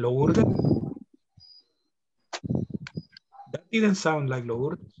 Lourdes. That didn't sound like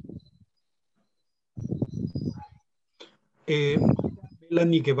Lourdes.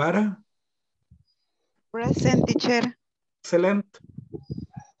 Melanie Guevara. Present, teacher. Excellent.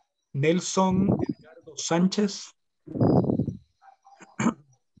 Nelson Edgardo Sánchez.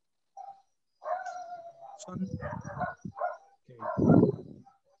 Okay.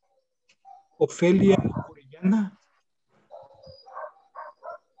 Ofelia Orellana.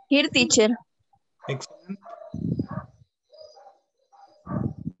 Here, teacher. Excellent.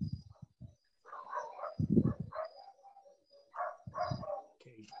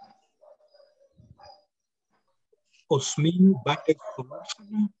 Okay. Osmin Baez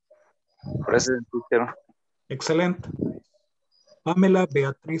Solórzano. Present, teacher. Excellent. Pamela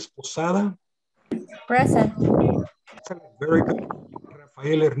Beatriz Posada. Present. Excellent. Very good.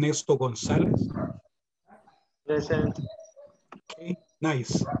 Rafael Ernesto González. Present. Okay,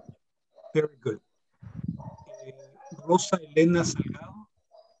 nice. Very good. Rosa Elena Salgado.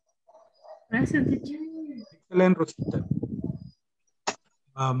 Present, teacher. Excellent, Rosita.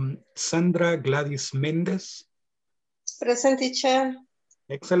 Sandra Gladys Méndez. Present, teacher.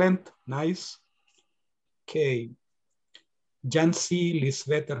 Excellent, nice. Okay. Yancy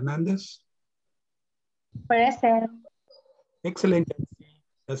Lisbeth Hernández. Present. Excellent, Yancy.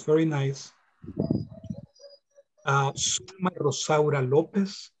 That's very nice. Zulma Rosaura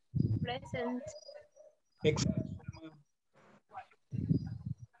López. Present. Excellent.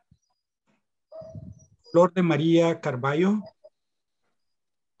 Flor de María Carballo.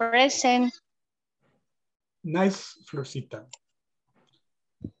 Present. Nice, Florcita.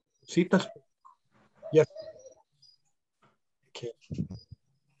 Florcita. Yes. Okay.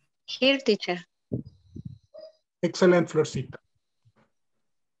 Here, teacher. Excellent, Florcita.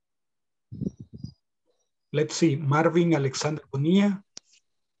 Let's see, Marvin Alexander Bonilla.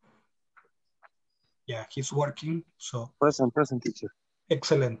 Yeah, he's working, so. Present, teacher.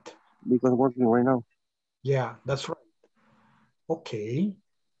 Excellent. Because working right now. Yeah, that's right. Okay.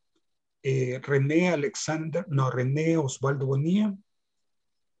 René Osvaldo Bonilla.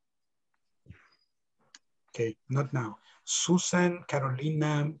 Okay, not now. Susan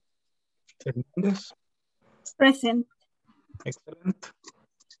Carolina Fernandez. Present. Excellent.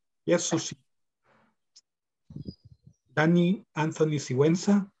 Yes, Susie. Dani Anthony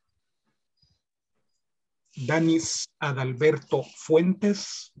Sigüenza. Danis Adalberto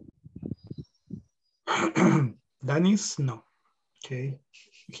Fuentes. Danis, no. Okay.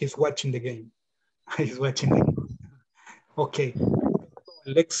 He's watching the game. He's watching the game. Okay.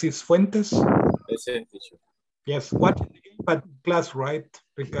 Alexis Fuentes. Present, teacher. Yes, watching the game, but class, right,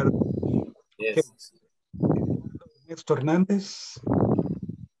 Ricardo? Yes. Okay. Ernesto Hernández.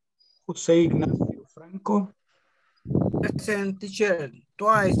 José Ignacio Franco. Present, teacher.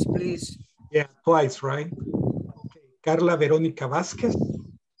 Twice, please. Yeah, twice, right? Okay. Carla Verónica Vázquez.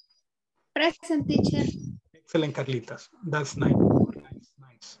 Present, teacher. Excellent, Carlitas. That's nice.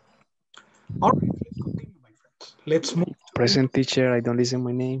 Nice. All right, let's continue, my friends. Let's move. Present, teacher. I don't listen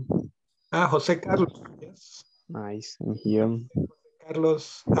my name. Jose Carlos. Yes. Nice. I'm here.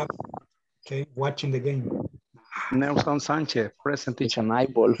 Carlos. Okay, watching the game. Nelson Sanchez, present, It's teacher. an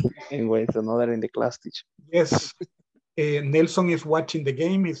eyeball. Anyway, it's another in the class, teacher. Yes. Nelson is watching the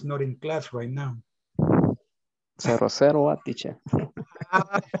game. He's not in class right now. 0-0, what, teacher?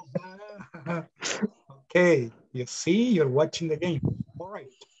 Okay, you see, you're watching the game. All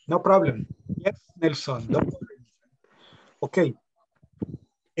right, no problem. Yes, Nelson, don't worry. Okay,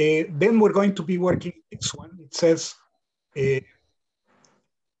 then we're going to be working this one. It says, this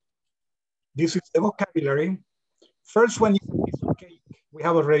is the vocabulary. First one is a piece of cake. We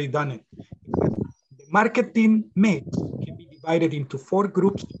have already done it. The marketing mix can be divided into 4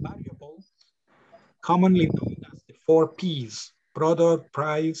 groups of variables, commonly known as the 4 Ps: product,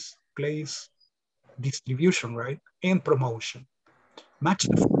 price, place, distribution, right? And promotion. Match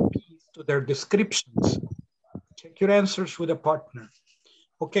the 4 Ps to their descriptions. Check your answers with a partner.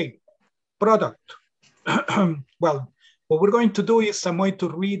 Okay, product. Well, what we're going to do is I'm going to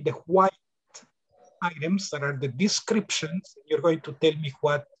read the white items that are the descriptions. You're going to tell me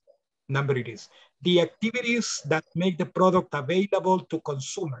what number it is. The activities that make the product available to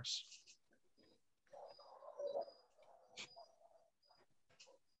consumers.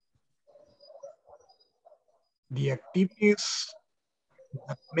 The activities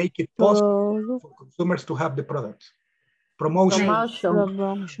that make it possible for consumers to have the product. Promotion.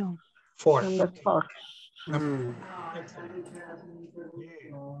 Promotion. Four. Number 4. Excellent.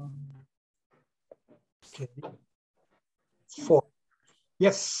 Yeah. Okay. 4.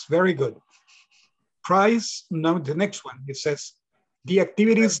 Yes, very good. Price, now the next one, it says, the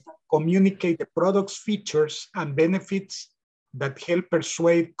activities that communicate the product's features and benefits that help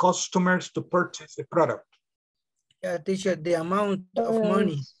persuade customers to purchase the product. Yeah, teacher, the amount of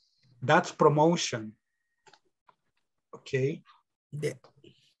money. That's promotion. Okay. Yeah.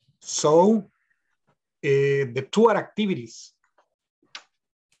 So, the two are activities.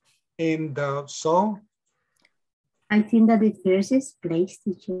 And so? I think that the first is place,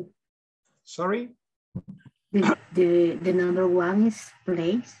 teacher. Sorry? The number 1 is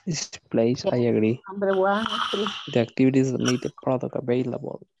place. It's place, I agree. Number 1 is place. The activities that make the product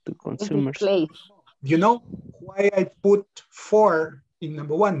available to consumers. Place. You know why I put 4 in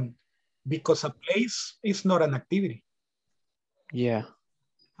number 1? Because a place is not an activity. Yeah.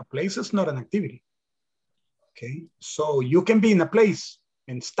 A place is not an activity. Okay, so you can be in a place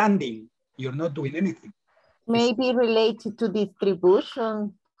and standing, you're not doing anything. Maybe related to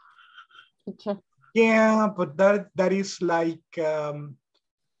distribution. Teacher. Yeah, but that is like, I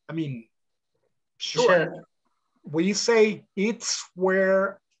mean, sure. We say it's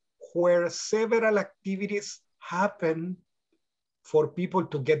where several activities happen for people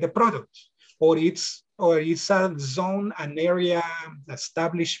to get the product, or it's a zone, an area,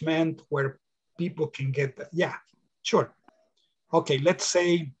 establishment where people can get that. Yeah, sure. Okay, let's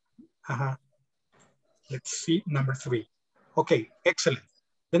say, let's see, number 3. Okay, excellent.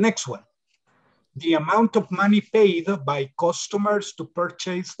 The next one. The amount of money paid by customers to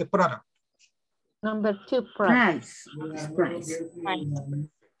purchase the product. Number 2, price.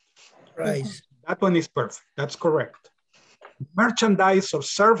 Price. That one is perfect. That's correct. Merchandise or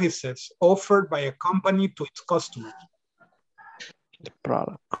services offered by a company to its customers. The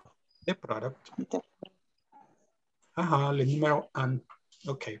product. The product. Le número and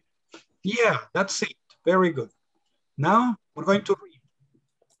okay. Yeah, that's it. Very good. Now we're going to read.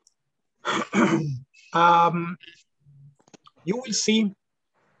 You will see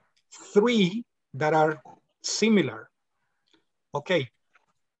 3 that are similar. Okay.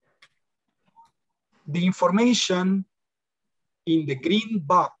 The information in the green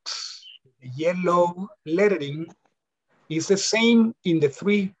box, the yellow lettering, is the same in the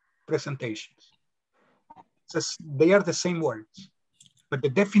 3 presentations. They are the same words, but the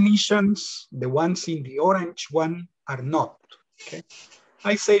definitions, the ones in the orange one, are not. Okay.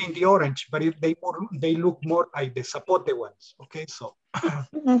 I say in the orange, but they look more like the zapote ones. Okay, so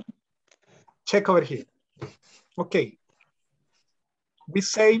check over here. Okay. We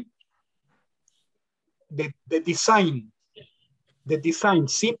say the design. The design,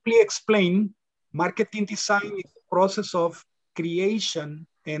 simply explain, marketing design is the process of creation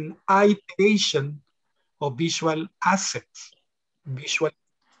and iteration of visual assets, visual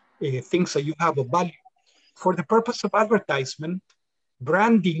things that you have of value. For the purpose of advertisement,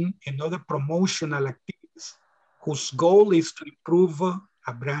 branding, and other promotional activities whose goal is to improve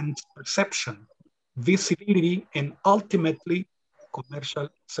a brand's perception, visibility, and ultimately commercial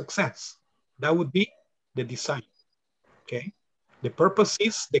success. That would be the design, okay? The purpose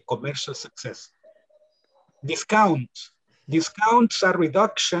is the commercial success. Discounts. Discounts are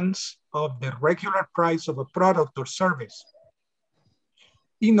reductions of the regular price of a product or service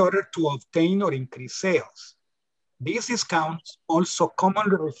in order to obtain or increase sales. These discounts, also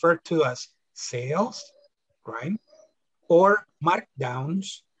commonly referred to as sales, right? Or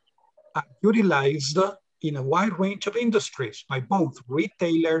markdowns, are utilized in a wide range of industries by both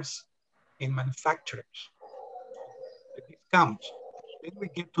retailers and manufacturers. The discounts. Then we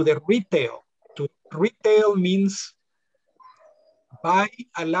get to the retail. Retail means buy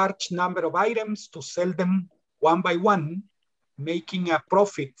a large number of items to sell them one by one, making a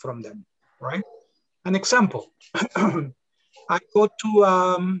profit from them, right? An example, I go to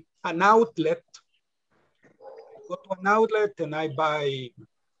an outlet. And I buy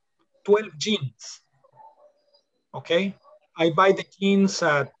 12 jeans, okay? I buy the jeans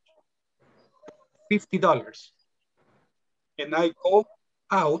at $50. And I go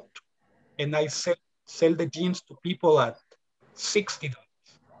out and I sell the jeans to people at $60.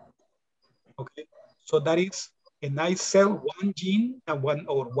 Okay, so that is, and I sell one jean and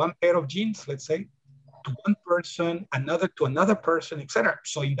one pair of jeans, let's say, to one person, another to another person, etc.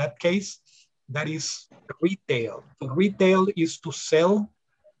 So in that case, that is retail. So retail is to sell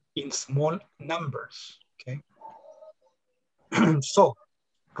in small numbers, okay? So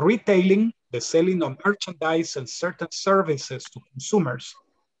retailing, the selling of merchandise and certain services to consumers,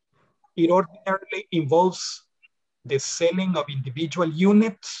 it ordinarily involves the selling of individual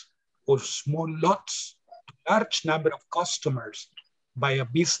units or small lots to a large number of customers by a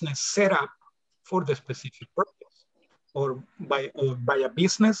business setup for the specific purpose, or by a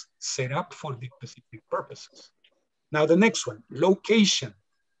business set up for the specific purposes. Now the next one, location.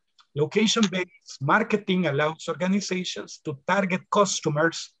 Location-based marketing allows organizations to target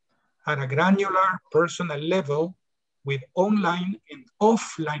customers at a granular personal level with online and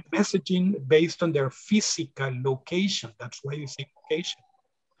offline messaging based on their physical location. That's why you say location.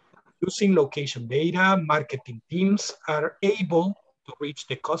 Using location data, marketing teams are able to reach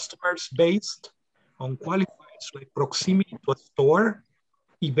the customers based on qualifiers like proximity to a store,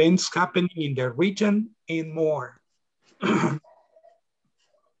 events happening in their region, and more.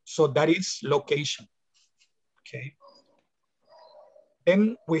 So that is location, okay?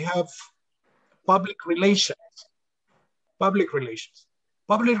 Then we have public relations. Public relations.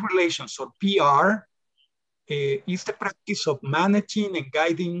 Public relations, or PR, is the practice of managing and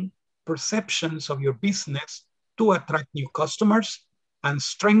guiding perceptions of your business to attract new customers and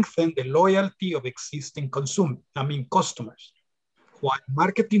strengthen the loyalty of existing customers. While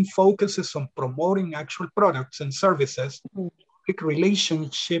marketing focuses on promoting actual products and services, public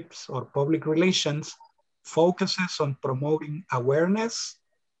relationships or public relations focuses on promoting awareness,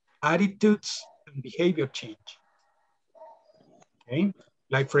 attitudes, and behavior change. Okay,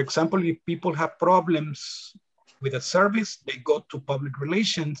 like for example, if people have problems with a service, they go to public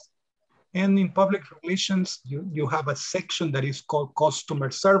relations, and in public relations, you have a section that is called customer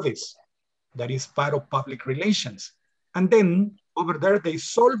service, that is part of public relations. And then over there, they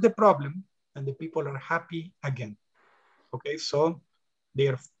solve the problem and the people are happy again. Okay, so they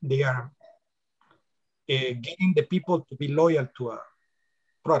are getting the people to be loyal to a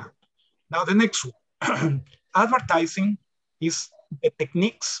product. Now the next one, advertising is the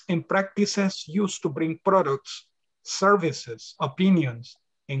techniques and practices used to bring products, services, opinions,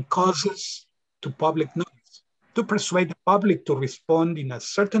 and causes to public notice, to persuade the public to respond in a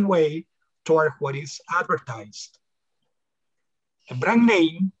certain way toward what is advertised. A brand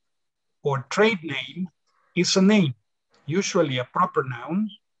name or trade name is a name, usually a proper noun,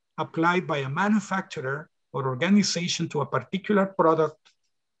 applied by a manufacturer or organization to a particular product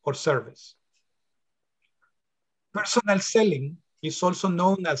or service. Personal selling is also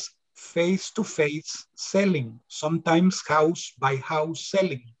known as face-to-face selling, sometimes house-by-house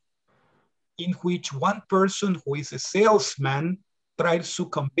selling, in which one person who is a salesman tries to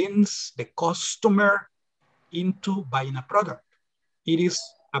convince the customer into buying a product. It is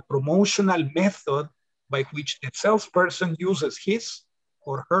a promotional method by which the salesperson uses his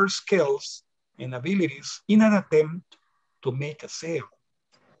or her skills and abilities in an attempt to make a sale,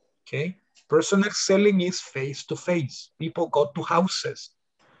 okay? Personal selling is face-to-face. People go to houses.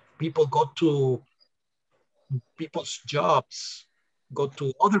 People go to people's jobs, go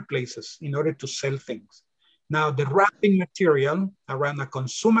to other places in order to sell things. Now, the wrapping material around a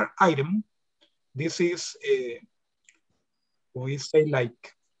consumer item, this is, we say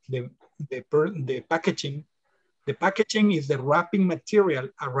like the packaging. The packaging is the wrapping material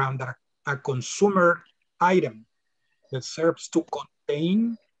around a consumer item that serves to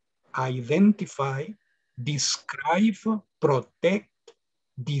contain, identify, describe, protect,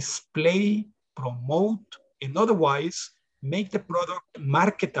 display, promote, and otherwise make the product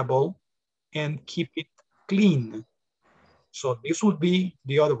marketable and keep it clean. So this would be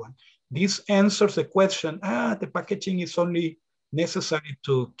the other one. This answers the question, the packaging is only necessary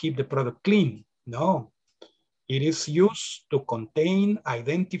to keep the product clean. No, it is used to contain,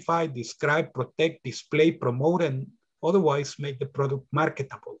 identify, describe, protect, display, promote, and otherwise make the product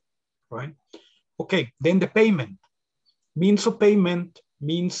marketable, right? Okay, then the payment. Means of payment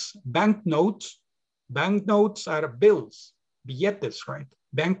means banknotes. Banknotes are bills, billetes, right?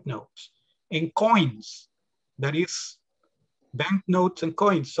 Banknotes. And coins, that is banknotes and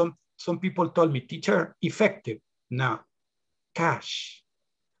coins. Some people told me, teacher, effective. No, cash.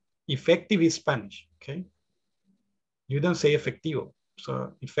 Effective is Spanish, okay? You don't say efectivo,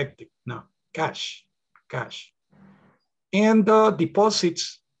 so effective, no, cash, cash. And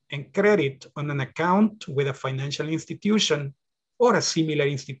deposits and credit on an account with a financial institution or a similar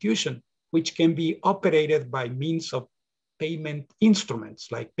institution, which can be operated by means of payment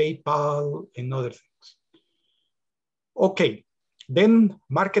instruments like PayPal and other things. Okay, then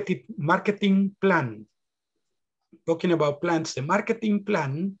marketing plan. talking about plans, the marketing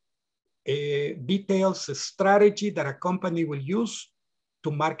plan details a strategy that a company will use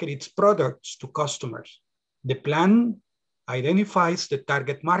to market its products to customers. The plan identifies the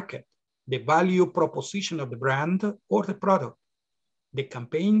target market, the value proposition of the brand or the product, the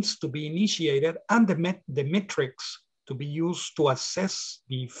campaigns to be initiated, and the metrics to be used to assess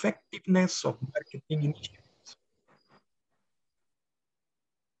the effectiveness of marketing initiatives.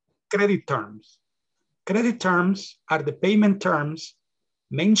 Credit terms. Credit terms are the payment terms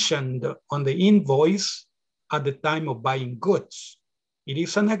mentioned on the invoice at the time of buying goods. It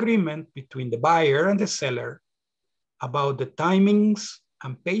is an agreement between the buyer and the seller about the timings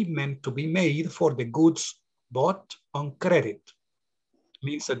and payment to be made for the goods bought on credit.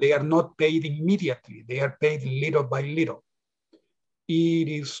 Means that they are not paid immediately, they are paid little by little. It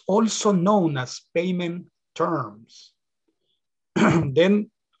is also known as payment terms. Then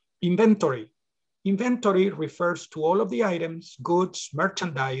inventory. Inventory refers to all of the items, goods,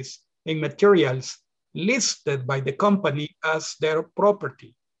 merchandise, and materials listed by the company as their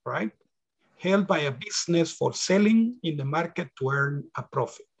property, right? Held by a business for selling in the market to earn a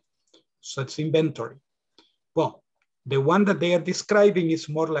profit. So it's inventory. Well, the one that they are describing is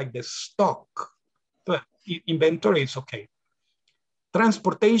more like the stock, but inventory is okay.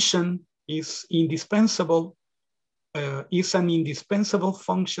 Transportation is indispensable, is an indispensable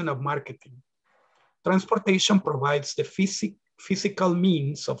function of marketing. Transportation provides the physical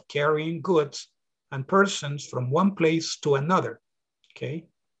means of carrying goods and persons from one place to another, okay?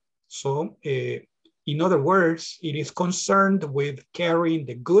 So in other words, it is concerned with carrying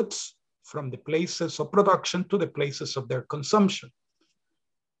the goods from the places of production to the places of their consumption.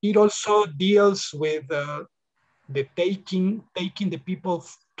 It also deals with the taking the people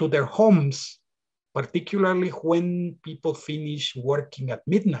to their homes, particularly when people finish working at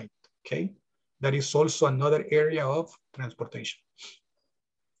midnight, okay? That is also another area of transportation.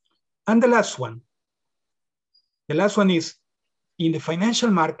 And the last one is, in the financial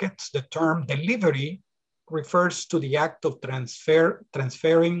markets, the term delivery refers to the act of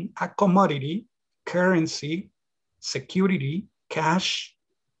transferring a commodity, currency, security, cash,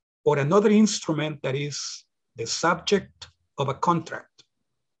 or another instrument that is the subject of a contract.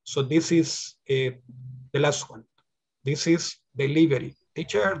 So this is the last one. This is delivery.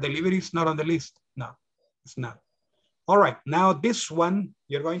 Teacher, delivery is not on the list. No, it's not. All right, now this one,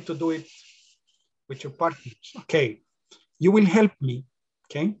 you're going to do it with your partners. Okay, you will help me,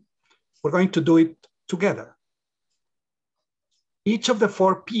 okay? We're going to do it together. Each of the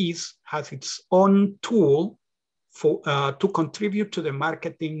 4 Ps has its own tool for, to contribute to the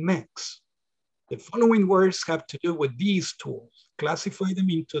marketing mix. The following words have to do with these tools. Classify them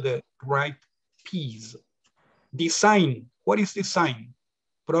into the right Ps. Design, what is design?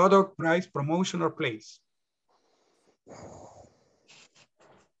 Product, price, promotion, or place?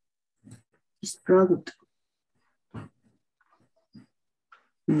 It's product.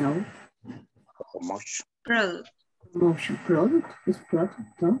 No. Promotion. Product. Promotion. Product is product,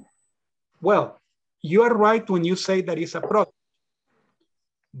 no? Well, you are right when you say that it's a product,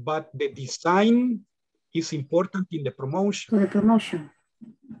 but the design is important in the promotion. For the promotion.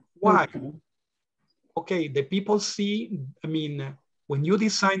 Why? Okay, the people see, I mean, when you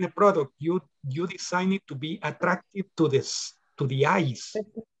design a product, you design it to be attractive to the eyes.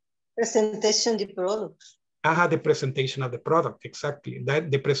 Presentation of the product. The presentation of the product, exactly.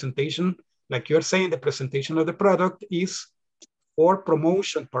 That the presentation, like you're saying, the presentation of the product is for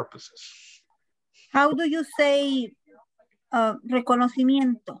promotion purposes. How do you say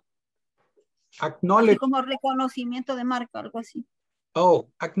reconocimiento? Acknowledge. Así como reconocimiento de marca, algo así. Oh,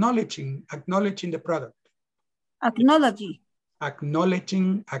 acknowledging the product. Acknowledging.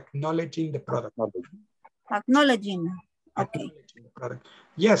 Acknowledging the product. Acknowledging. Okay. Acknowledging the product.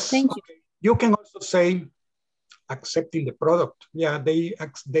 Yes. Thank you. You can also say accepting the product. Yeah,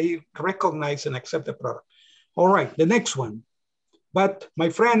 they recognize and accept the product. All right, the next one. But my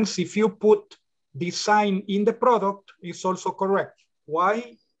friends, if you put design in the product, it's also correct.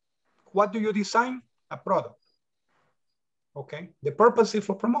 Why? What do you design? A product. Okay, the purpose is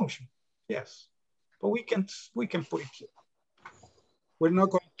for promotion. Yes, but we can put it here. We're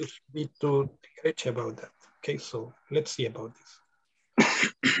not going to be too rich about that. Okay, so let's see about this.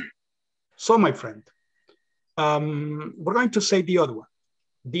 So my friend, we're going to say the other one.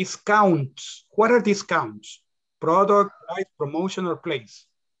 Discounts. What are discounts? Product, price, promotion, or place?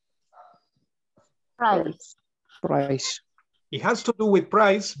 Price. Price. It has to do with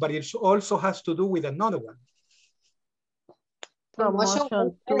price, but it also has to do with another one.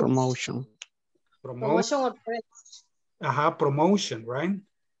 Promotion. Promotion. Promotion or price. Promotion, right?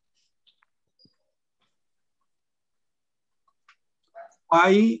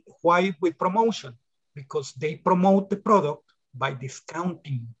 Why with promotion? Because they promote the product by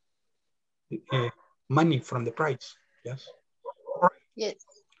discounting money from the price. Yes. Right. Yes.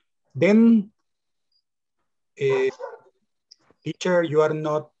 Then, teacher, you are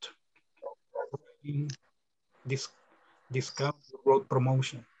not writing this discount, you wrote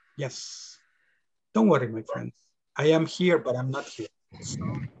promotion. Yes. Don't worry, my friends. I am here, but I'm not here. So,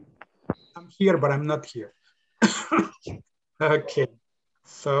 I'm here, but I'm not here. Okay.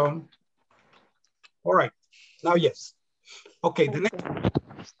 So, all right. Now, yes. Okay, the next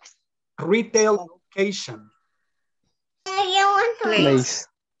retail location. Place.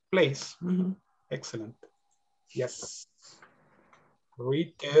 Place. Excellent. Yes.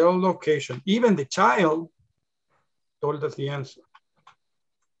 Retail location. Even the child told us the answer.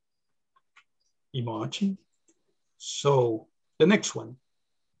 Imagine. So the next one,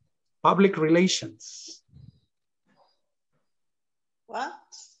 public relations. What?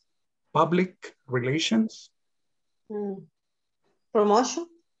 Public relations. Promotion.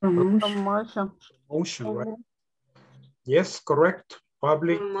 Promotion. Promotion, right? Yes, correct.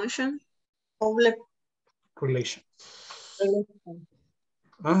 Public. Promotion. Public relations. relation.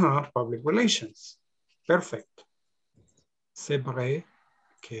 Public relations. Perfect. C'est vrai.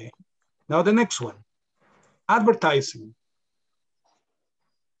 Okay. Now the next one. Advertising.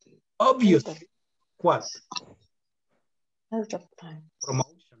 Obviously. What?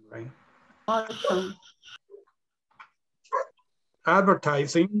 Promotion, right? Awesome.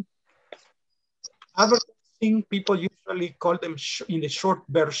 Advertising. Advertising, people usually call them in the short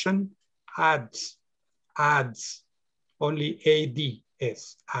version, ads. Ads. Only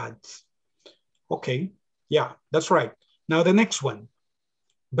ADS, ads. Okay, yeah, that's right. Now the next one,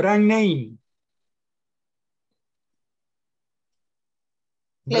 brand name.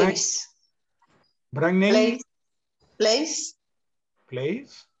 Place. Brand name. Place.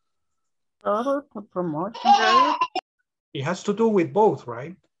 Place. Product or promotion. It has to do with both,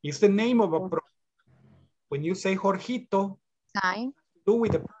 right? It's the name of a product. When you say Jorgito, Time. do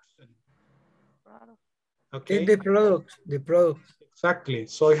with the person. Okay. The product. Exactly.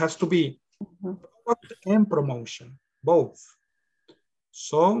 So it has to be product and promotion, both.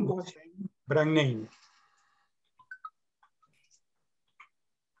 So brand name.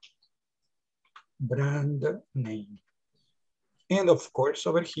 Brand name. And of course,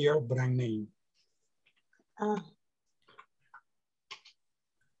 over here, brand name.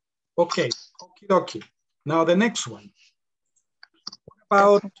 Okay, okie dokie. Now the next one. What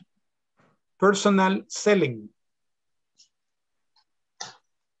about personal selling?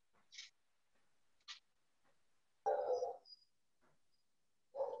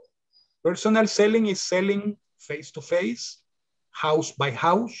 Personal selling is selling face-to-face, house by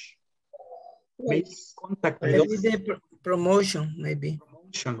house. Maybe contact with Maybe the promotion, maybe.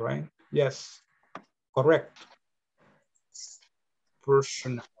 Promotion, right? Yes, correct.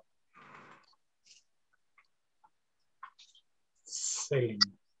 Personal selling.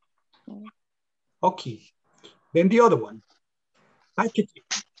 Okay. Then the other one, packaging.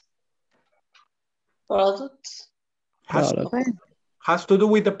 Product. Has to do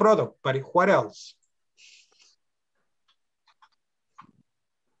with the product, but what else?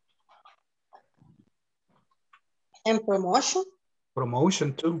 And promotion.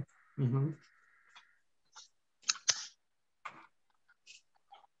 Promotion too.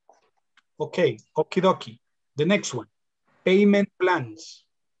 Okay, okie dokie. The next one, payment plans.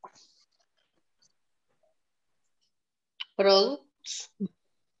 Products.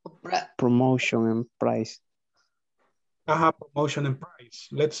 Promotion and price. Promotion and price.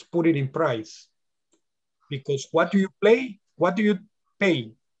 Let's put it in price. Because what do you pay? What do you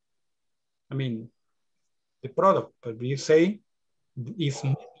pay? I mean, the product, but we say is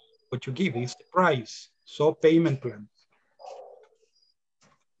what you give is the price. So payment plan.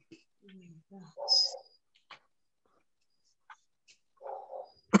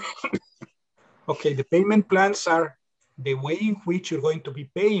 Okay, the payment plans are the way in which you're going to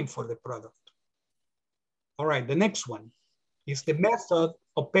be paying for the product. All right, the next one is the method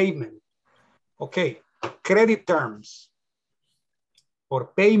of payment. Okay, credit terms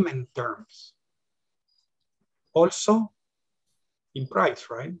or payment terms. Also in price,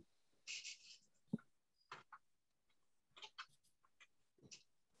 right?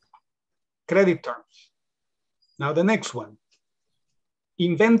 Credit terms. Now the next one,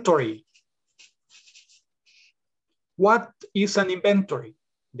 inventory. What is an inventory?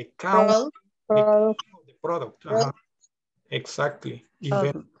 The count, the product. Exactly.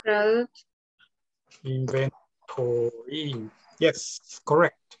 Inventory. Yes,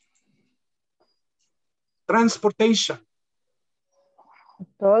 correct. Transportation.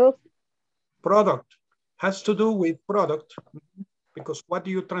 Product. Product has to do with product because what do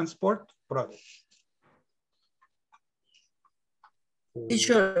you transport? Product.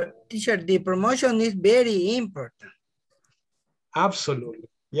 Teacher, the promotion is very important. Absolutely,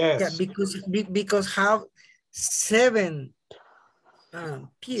 yes. Yeah, because have 7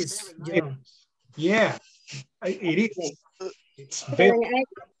 piece. Yeah, it is. It's very.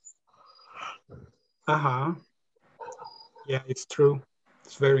 Yeah, it's true.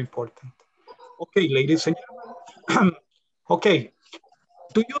 It's very important. Okay, ladies and gentlemen. Okay,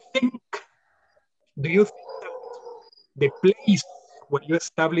 do you think that the place where you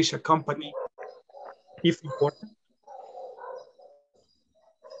establish a company is important?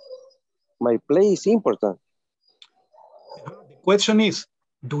 My place is important. The question is,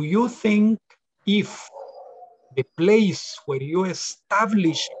 do you think if the place where you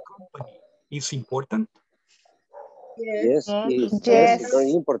establish a company is important? Yes, it's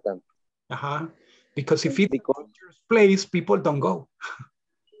very important. Because if it's a dangerous place, people don't go.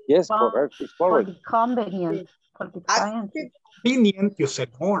 Yes, correct. It's correct. For the convenience. For the Convenient, you said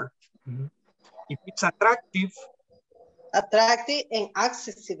more. If it's attractive. Attractive and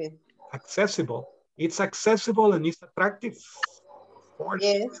accessible. Accessible. It's accessible and it's attractive.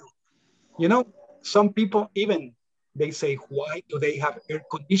 Yes. You know, some people even, they say, why do they have air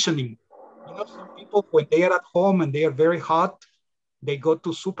conditioning? You know, some people, when they are at home and they are very hot, they go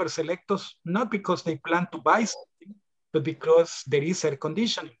to Super Selectos, not because they plan to buy something, but because there is air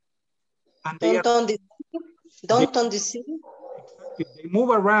conditioning. And don't undeceive. Exactly. They move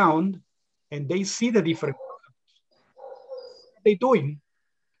around and they see the different products. What they're doing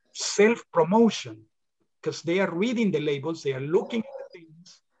self-promotion because they are reading the labels, they are looking at the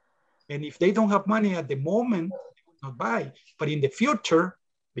things, and if they don't have money at the moment, they will not buy. But in the future,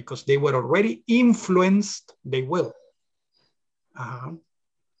 because they were already influenced, they will.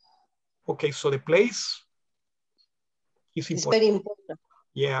 Okay, so the place is important. It's very important.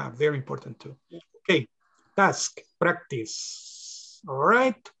 Yeah, very important too. Okay, task, practice. All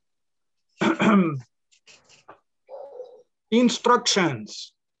right.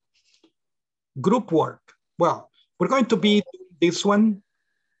 Instructions. Group work. Well, we're going to be doing this one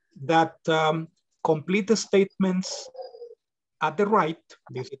that complete the statements at the right.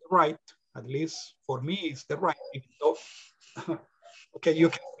 This is the right, at least for me, it's the right. Even though, okay, you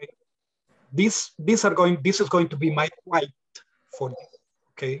can say this is going to be my right for this.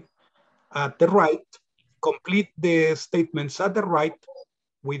 Okay, at the right, complete the statements at the right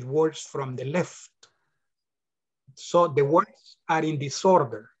with words from the left. So the words are in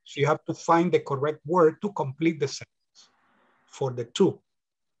disorder. So you have to find the correct word to complete the sentence for the two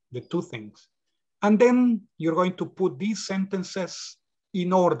things. And then you're going to put these sentences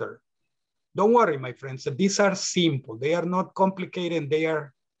in order. Don't worry, my friends, these are simple. They are not complicated. They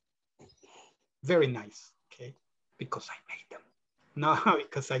are very nice, okay? Because I made them. No,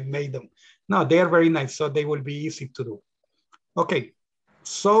 because I made them. No, they are very nice, so they will be easy to do. Okay,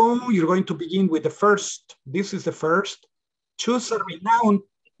 so you're going to begin with the first. This is the first. Choose a renowned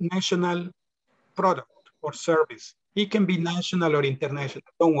national product or service. It can be national or international,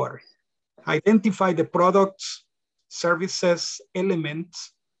 don't worry. Identify the products, services,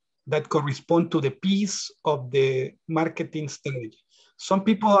 elements that correspond to the piece of the marketing strategy. Some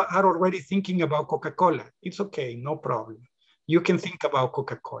people are already thinking about Coca-Cola. It's okay, no problem. You can think about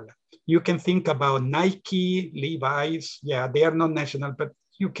Coca-Cola. You can think about Nike, Levi's. Yeah, they are not national, but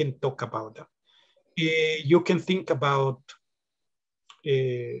you can talk about them. You can think about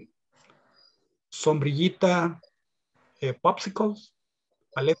sombrillita, popsicles,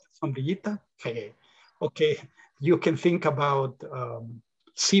 paleta sombrillita. Okay, you can think about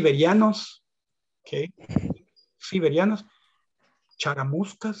siberianos. Okay, siberianos,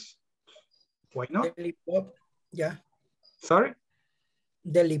 charamuscas. Why not? Deli pop, yeah. Sorry?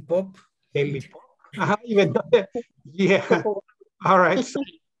 Deli pop. Deli pop. Even though, yeah. All right. So,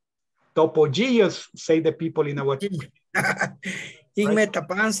 topogillos, say the people in our in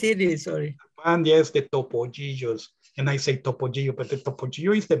Metapan City, sorry. And yes, the topogillos. And I say topogillo, but the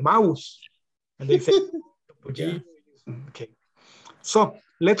topogillo is the mouse. And they say topogillo. Yeah. Okay. So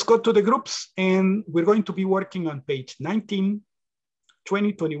let's go to the groups, and we're going to be working on page 19,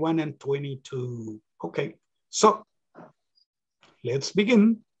 20, 21, and 22. Okay. So let's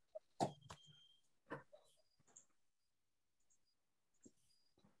begin.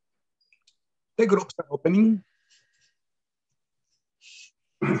 The groups are opening.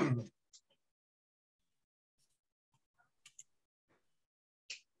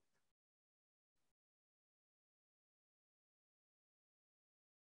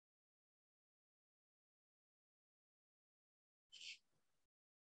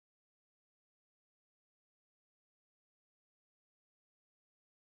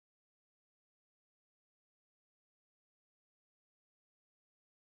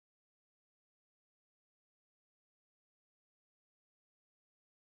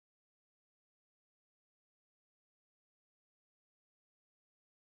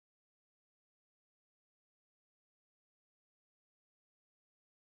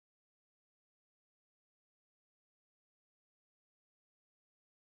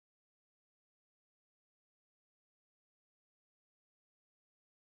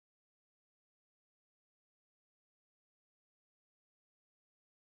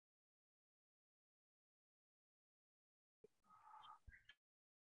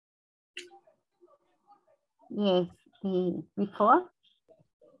 Yes, before.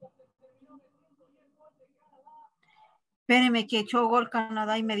 Espérenme que echó gol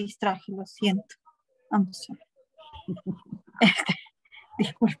Canadá y me distraje, lo siento. I'm sorry.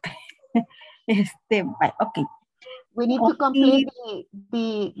 Disculpe. Vale, ok. We need to complete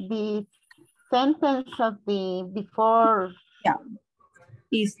the sentence of the before. Yeah.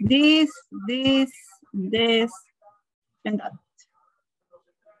 Is this, and that.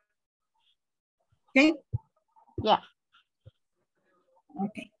 Okay? Yeah.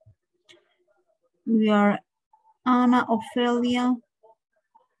 Okay. We are Ana, Ophelia,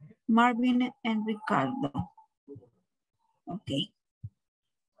 Marvin, and Ricardo. Okay.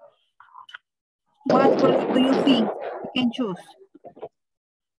 What product do you think you can choose?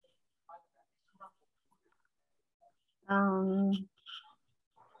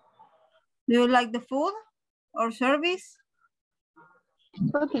 Do you like the food or service?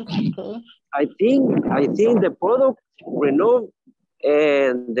 Okay. I think the product Renault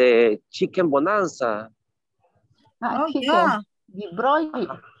and the chicken bonanza. Chicken. Yeah. The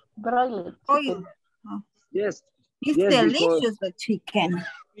broiler chicken. Yes. It's yes, delicious, the chicken.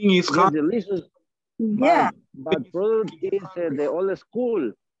 It's delicious. Yeah. But product is the old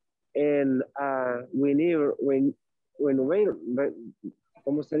school. And we need renovate.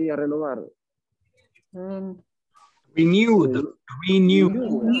 ¿Cómo sería renovar? Renewed.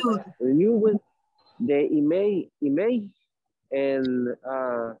 The email and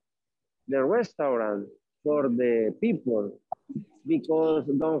the restaurant for the people because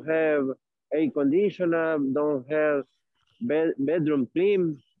don't have air conditioner, don't have bedroom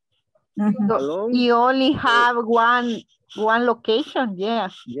clean. So you only have one location, yeah.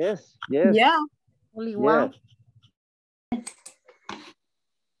 Yes. Yeah. Only one.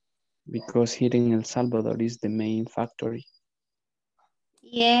 Because here in El Salvador is the main factory.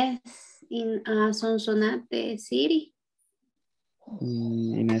 Yes, in Sonsonate City.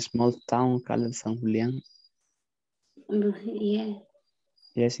 In a small town called San Julián. Yeah.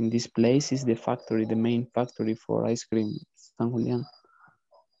 Yes, in this place is the factory, the main factory for ice cream, San Julián.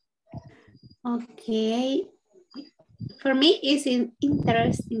 Okay. For me, it's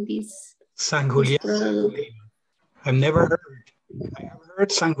interesting this. San Julián. I've never heard. I have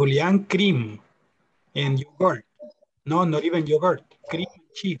heard San Julián cream and yogurt. No, not even yogurt. Cream and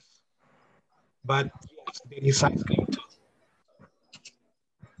cheese. But yes, there is ice cream too.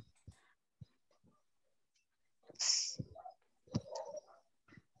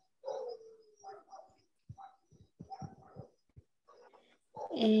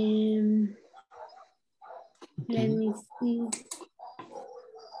 Let me see.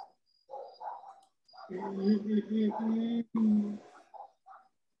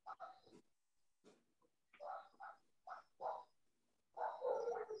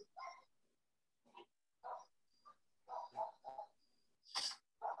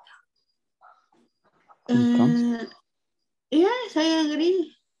 Yes, I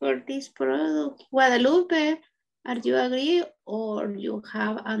agree for this product. Guadalupe, are you agree or you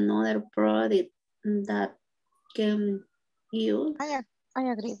have another product that can use? I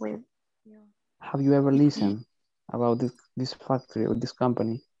agree with you. Have you ever listened about this factory or this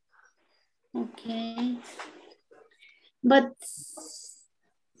company? Okay. But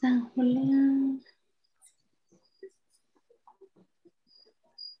San Julián.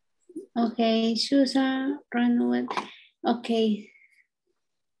 Okay, Susan, Renuel. Okay.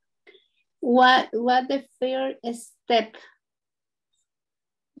 What the first step?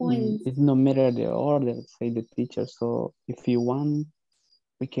 It no matter the order, say the teacher. So if you want,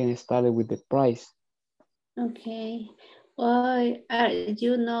 we can start with the price. Okay. Oh,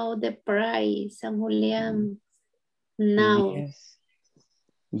 you know the price, San Julián, now.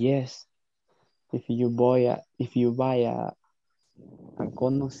 Yes. If you buy a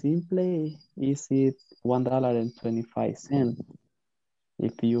cono simple, is it $1.25.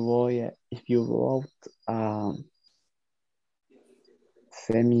 If you bought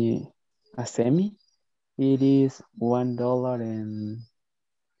a semi, it is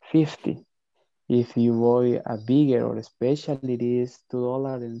 $1.50. If you buy a bigger or special, it is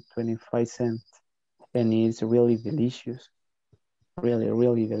 $2.25, and it's really delicious. Really,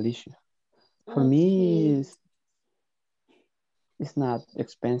 really delicious. For me, it's not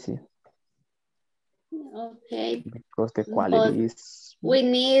expensive. Okay. Because the quality is... We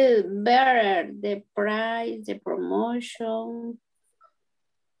need better the price, the promotion.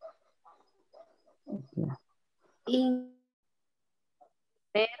 Yeah.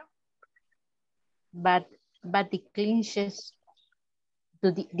 But it clinches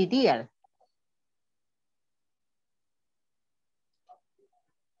to the deal.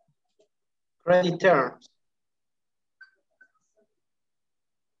 Credit terms.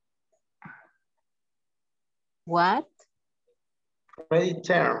 What? Credit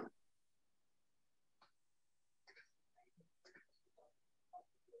term.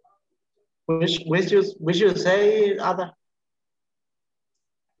 Which you say, Ada?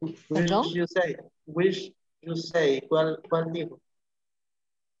 Which you say? Which you say? ¿Cuál dijo?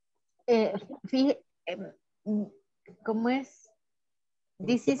 ¿Cómo es?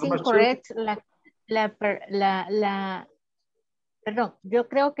 This is incorrect. Perdón, yo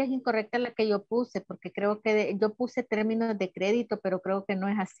creo que es incorrecta la que yo puse, porque creo que yo puse términos de crédito, pero creo que no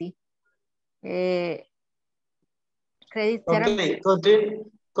es así. Credit term. Okay,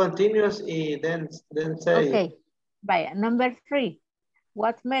 continuous y then say. Okay, vaya, number 3.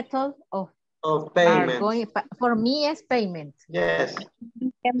 What method of payment? For me es payment. Yes.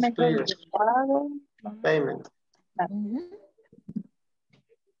 Payment.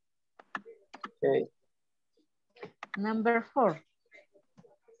 Okay. Number 4.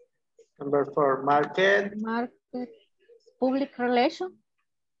 Number 4, market. Market. Public relation.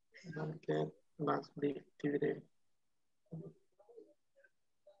 Market must be activity.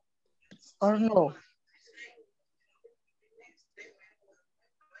 Or no?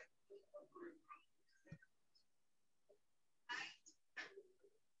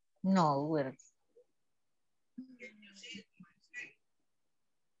 No, we're...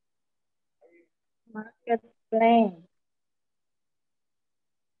 Market plan.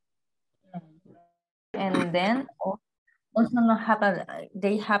 And then also not have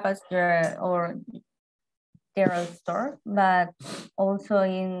they have their store, but also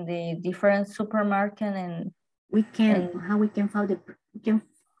in the different supermarket and we can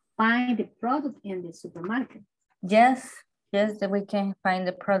find the product in the supermarket. Yes, that we can find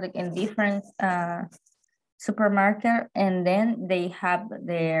the product in different supermarket, and then they have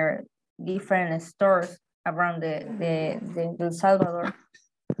their different stores around the El Salvador.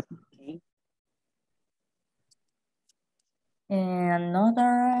 Okay. And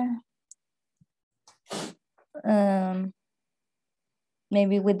another,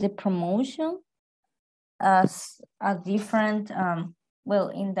 maybe with the promotion as a different, well,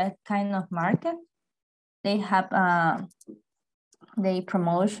 in that kind of market, they have the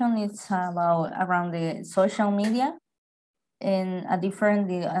promotion is about around the social media, and a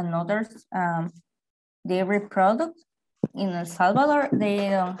different another dairy product. In El Salvador, they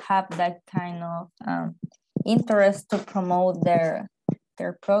don't have that kind of interest to promote their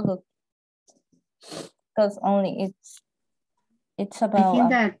product, because only it's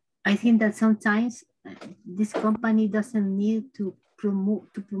about. I think that sometimes this company doesn't need to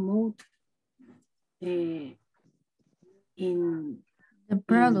promote in the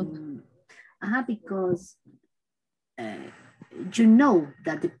product. Because you know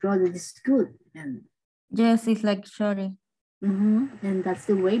that the product is good, and yes, it's like sorry. And that's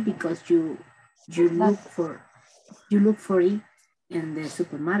the way, because you look for it in the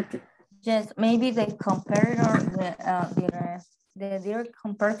supermarket. Yes, maybe the competitor, their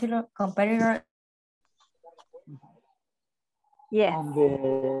competitor. Yes.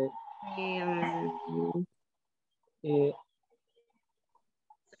 And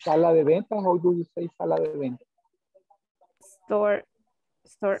sala de venta, how do you say sala de venta? Store,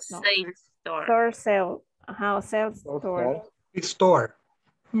 no. Sales store. Store sale. Sales store. Store.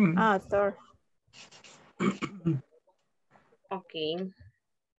 Store. Okay.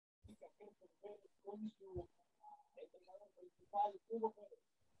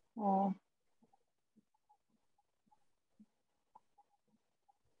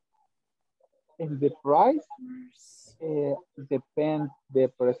 And the price depends the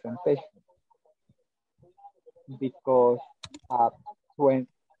presentation, because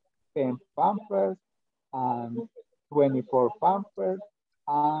 10 pampers and 24 pampers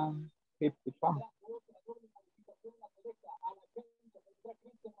and 50 pampers.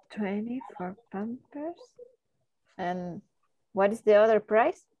 24 pampers. And what is the other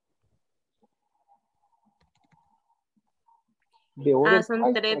price?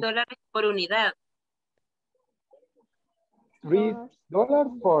 Son $3 por unidad. $3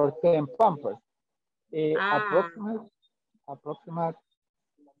 for 10 pampers. Approximate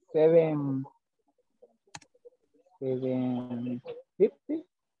 $7.50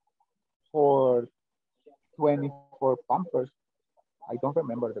 for 24 pampers. I don't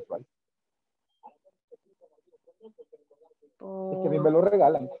remember the price. Es que a mí me lo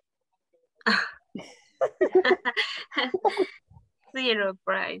regalan. Zero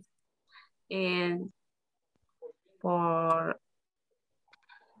price. And por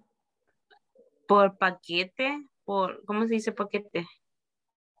paquete, ¿cómo se dice paquete?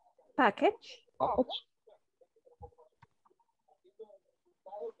 Package.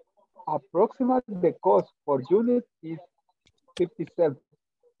 Approximately the cost per unit is 50 cents.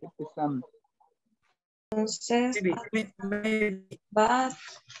 50 cents. Entonces, but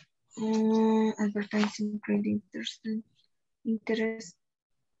advertising creditors and interest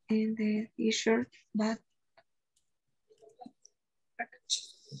in the t-shirt, but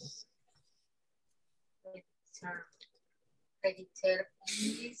Creditor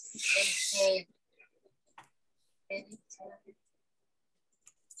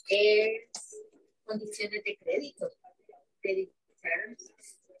es condiciones de crédito. Credit terms.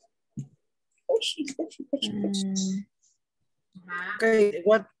 Okay,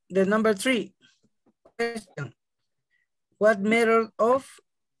 what the number 3 question? What method of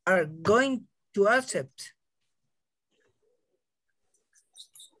are going to accept?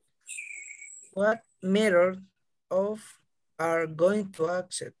 What method of are going to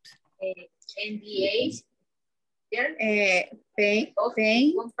accept? NDAs. Pay,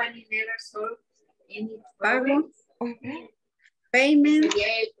 Company never sold any pago, problem. payment. Sería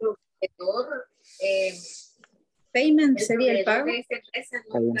el proveedor. Payment sería el pago. De esa empresa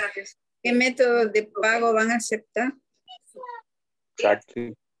nunca recibió. ¿Qué método de pago van a aceptar?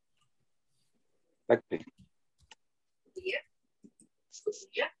 Exactly. Exactly.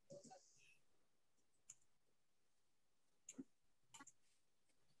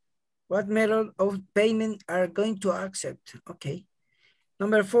 What method of payment are going to accept? Okay.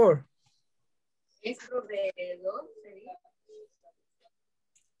 Number 4. Es proveedor, sería.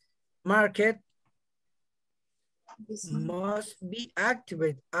 Market must be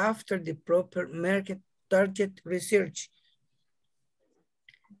activated after the proper market target research.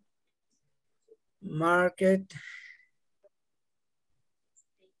 Market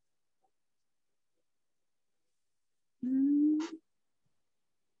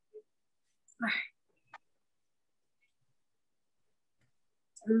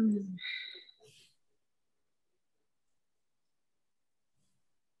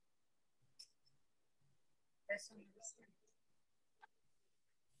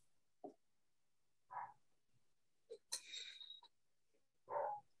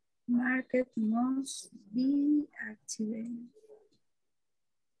Market must be activated.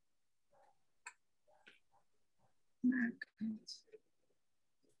 Market.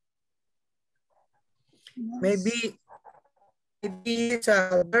 maybe it's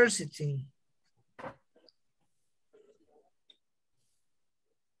adversity.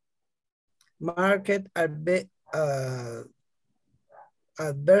 Market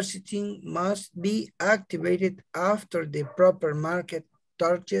adversity must be activated after the proper market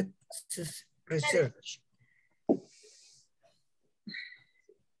target research.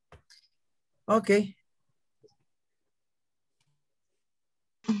 Okay.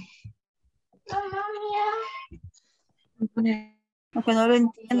 Aunque no lo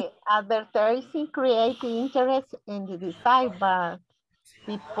entiendo. Advertising creates interest in the design, but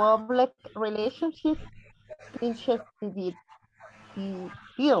the public relationship clinches the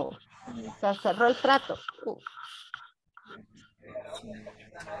deal. Se cerró el trato.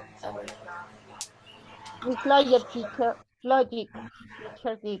 With logic, teacher,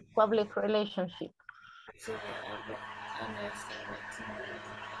 the public relationship.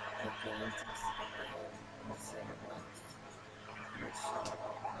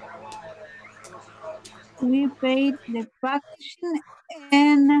 We paid the packaging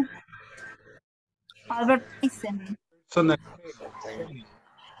and advertising. Personal selling.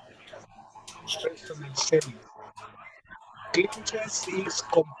 Personal selling. Clinches is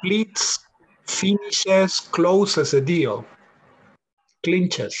completes, finishes, closes a deal.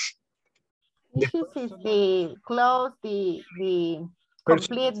 Clinches. Clinches is the close, the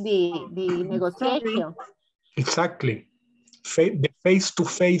complete the negotiation. Exactly. The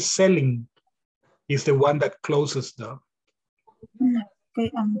face-to-face selling is the one that closes the.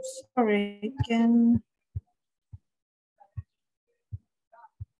 Okay, I'm sorry.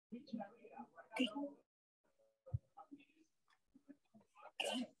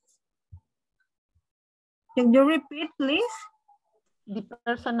 Can you repeat, please? The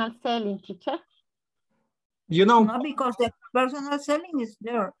personal selling, teacher. You know. No, because the personal selling is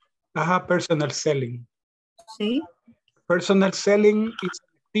there. Personal selling. See? Personal selling is an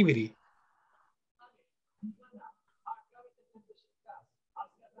activity.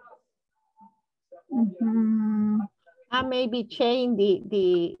 I maybe change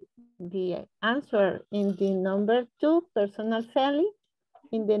the answer in the number 2, personal selling.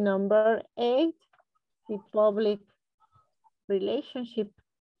 In the number 8, the public relationship.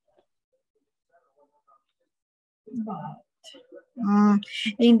 But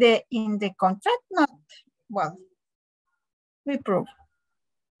in the contract, not well. We prove.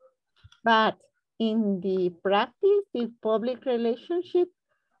 But in the practice, in public relationship,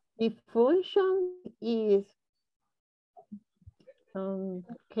 the function is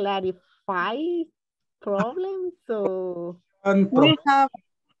clarify problems. So We have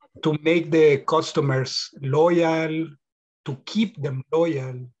to make the customers loyal, to keep them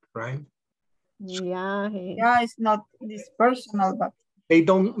loyal, right? Yeah. Yeah, it's not this personal, but they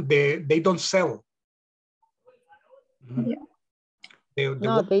don't sell. Yeah.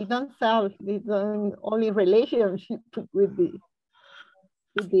 No, they don't sell. They don't only relationship with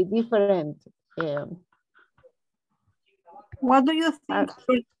the different. What do you think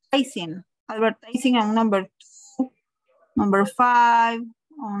advertising? Advertising on number 2, number 5,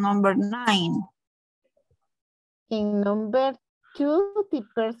 or number 9? In number 2, the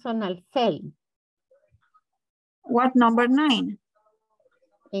personal sale. What number 9?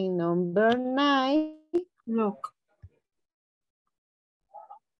 In number 9, look.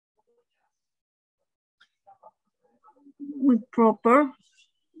 With proper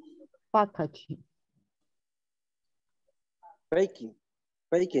packaging.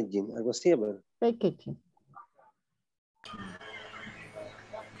 Packaging, algo así, ¿verdad? Packaging.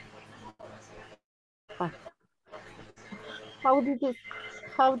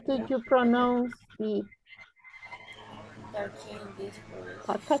 How did you pronounce the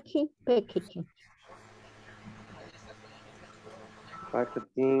packaging? Packaging.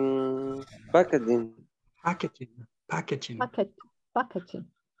 Packaging. Packaging. Packaging. Packaging. Packaging.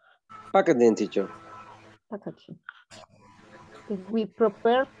 Packaging, teacher. Packaging. If we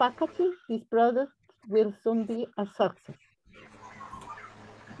prepare packaging, this product will soon be a success.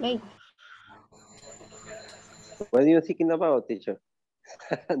 Maybe. What are you thinking about, teacher?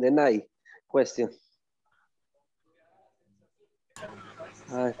 The night question.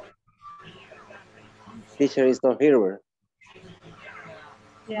 Teacher is not here.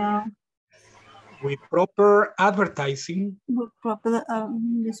 Yeah. With proper advertising. With proper,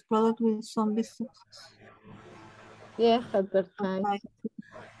 this product will soon be success. Yes, advertising.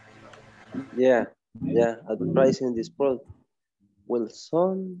 Yeah, advertising this product will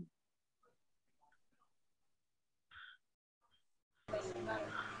soon.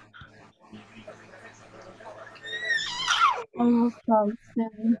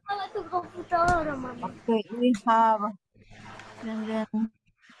 Okay, we have, and then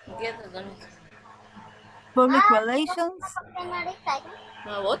public relations, and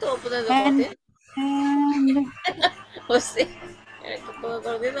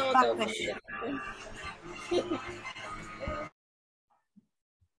package.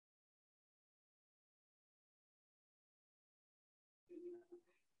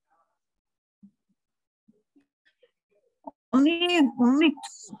 Only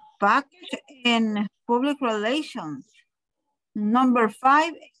package and public relations. Number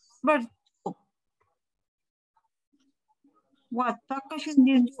 5, number 2. What packaging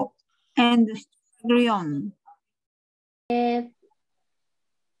did you and agree on?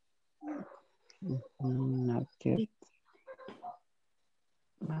 Market.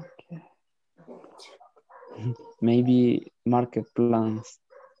 Maybe market plans.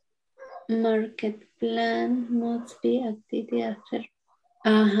 Market plan must be activity after.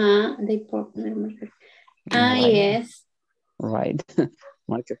 They proper market. Right. Yes. Right.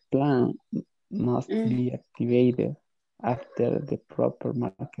 Market plan must be activated after the proper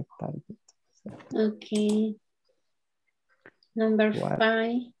market target. Okay. Number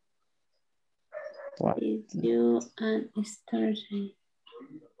 5. What? Is you and starting.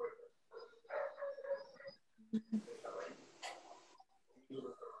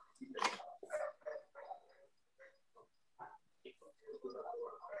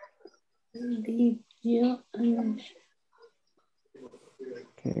 Did you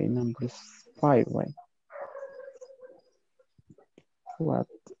Okay, number 5, right? What?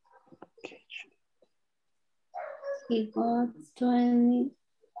 Okay. He got 20.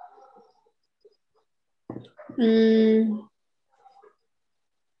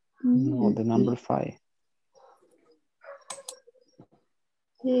 No, the number 5.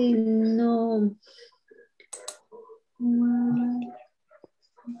 No.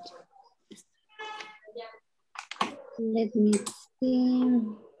 Let me see.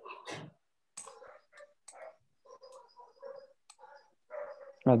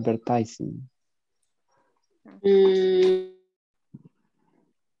 Advertising.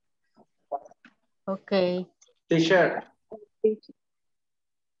 Okay. Teacher.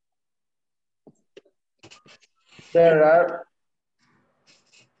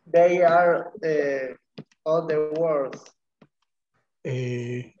 They are all the words.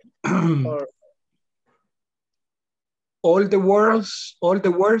 Or all the words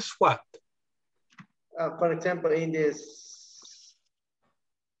what? For example, in this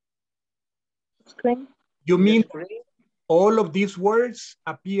screen. You mean all of these words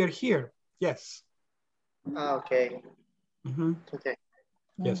appear here? Yes. Okay. Okay.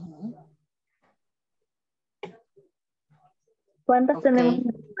 Yes. ¿Cuántas tenemos?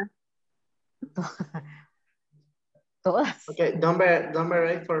 Todas. Okay, number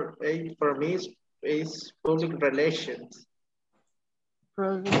eight for me is public relations.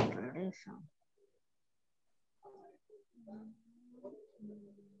 Public relations.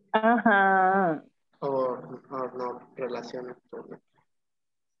 Ajá. Or no, relaciones públicas.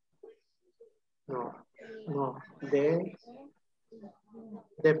 No,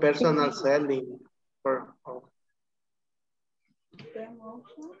 the personal selling.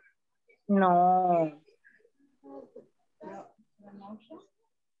 No.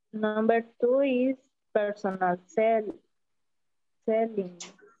 Number 2 is personal selling.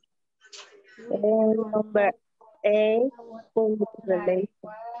 And number 8, public relations.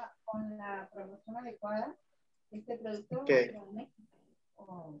 Con la promoción adecuada, este producto Okay.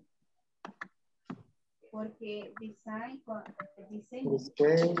 Porque design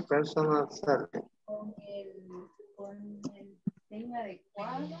Display personal selling. con el diseño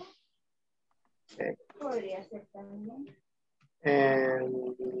adecuado, Okay. podría ser también.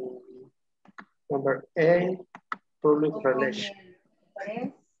 And number 8, public relations.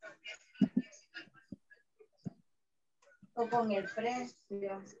 O con el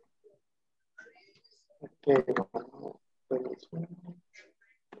precio. Okay.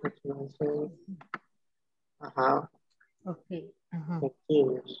 Ajá. Okay.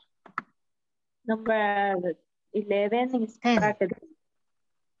 Number 11 is packaging.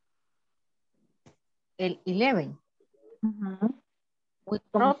 El 11. With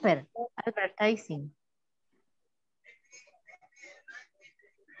proper advertising.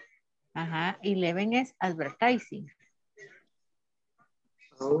 Ajá, 11 es advertising.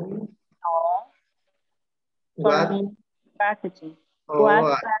 Oh. What? Packaging.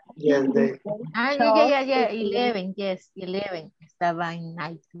 Oh, yes, Yeah, 11, yes, 11. Estaba en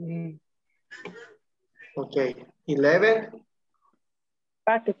 19. Okay, 11.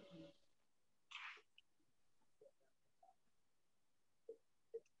 Packaging.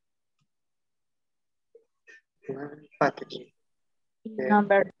 Packaging. Okay.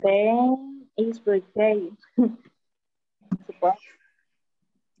 Number 10 is retail.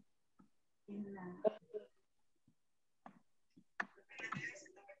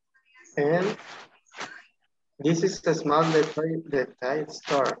 And this is a small detail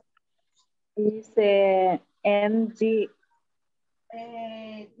store. Is MG.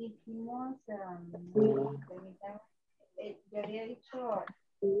 Dijimos, yo había dicho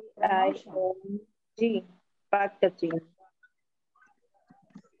G, packaging.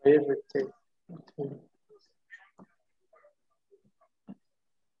 Retail.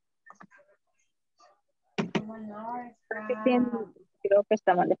 Creo que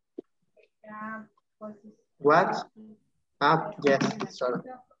está mal. What? Ah, yes, sorry.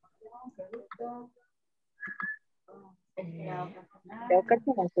 Creo que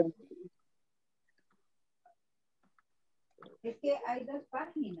es que hay dos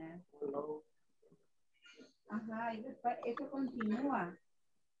páginas. Ajá, hay dos páginas. Eso continúa.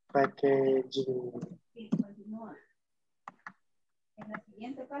 Packaging. Sí, continúa. En la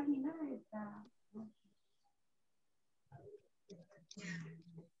siguiente página está.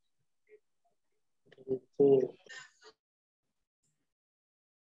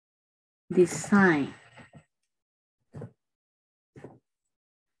 Design.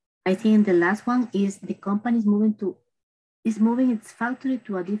 I think the last one is the company is moving its factory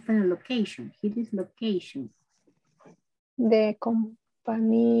to a different location. Here is location. The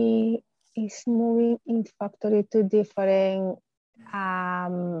company is moving its factory to different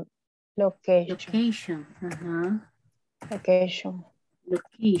location.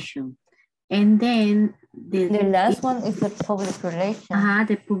 Location. And then the last one is the public relation.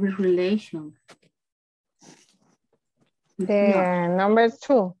 The public relation. Number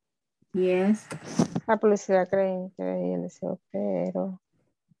 2. Yes. La publicidad creencia, pero.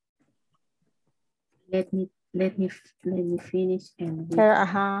 Let me finish and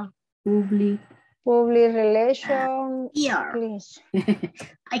public relation. Please.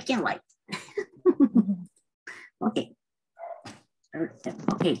 I can write. Okay.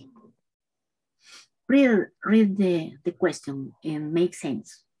 Okay. Read the question and make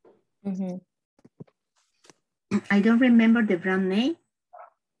sense. I don't remember the brand name.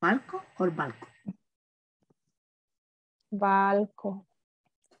 Balco or Balco? Balco.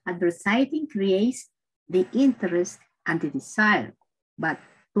 Advertising creates the interest and the desire, but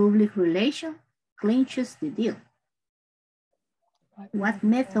public relations clinches the deal. What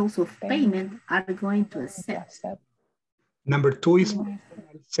methods of payment are going to accept? Number 2 is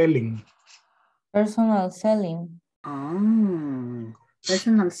selling. Personal selling. Oh,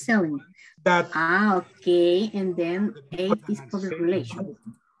 personal selling. Okay, and then 8 is public relations.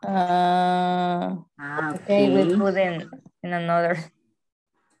 Okay, we put in another.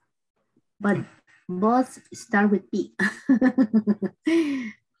 But both start with P.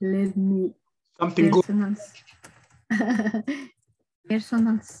 Let me. Something personal, good.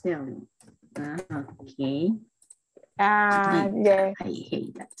 Personal selling. Okay. Yeah. I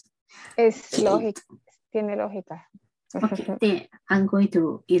hate that. Es lógica. Tiene lógica. Okay, then I'm going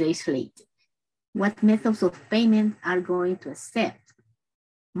to erase late. What methods of payment are going to accept?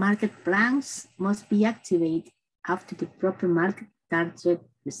 Market plans must be activated after the proper market target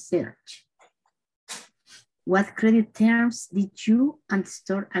research. What credit terms did you and the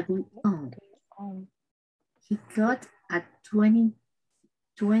store agree on? He got a 20%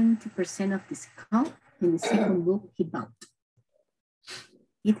 of discount in the second book he bought.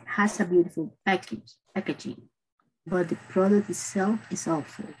 It has a beautiful packaging, but the product itself is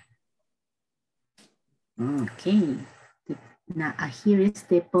awful. Okay, now here is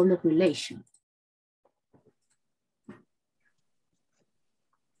the public relation.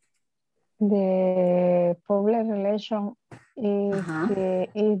 The public relation is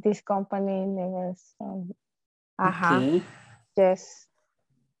this company never. Okay. Yes.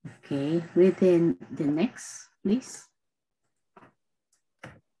 Okay, read the next, please.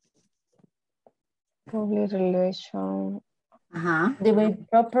 Public relation. The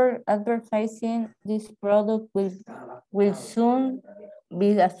proper advertising, this product will soon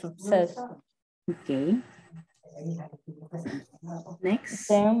be a success. Okay. Next.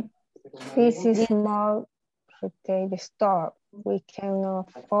 This is small retail store. We can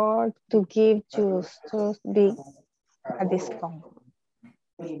afford to give you so big a discount.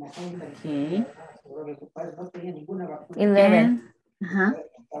 Okay. 11.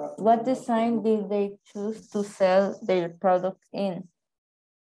 What design did they choose to sell their products in?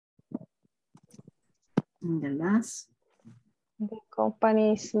 And the last. The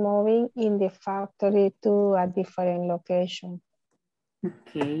company is moving in the factory to a different location.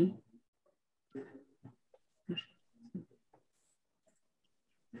 Okay.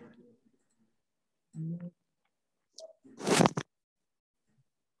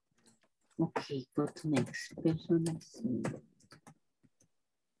 Okay, go to next. Personal.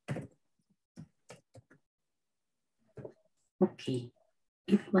 Okay,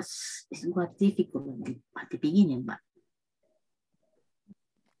 it was difficult at the beginning, but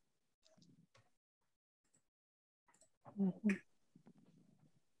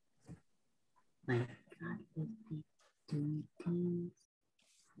my God, let me do this.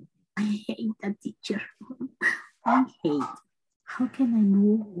 I hate that teacher. I hate. How can I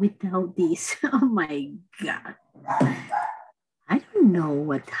move without this? Oh my God. I don't know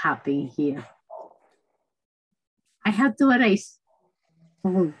what happened here. I have to erase.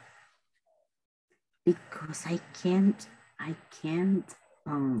 Oh, because I can't,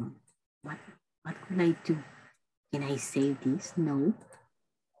 what will I do? Can I say this? No.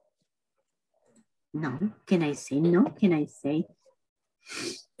 No. Can I say no? Can I say?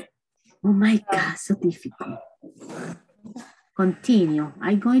 Oh my God, so difficult. Continue.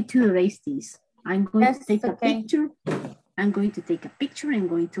 I'm going to erase this. I'm going to take a picture. I'm going to take a picture and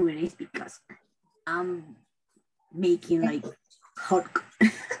going to erase because I'm making like hot.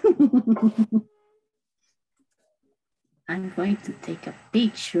 I'm going to take a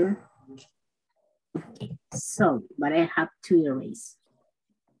picture. Okay, so, but I have to erase.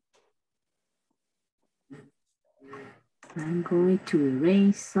 I'm going to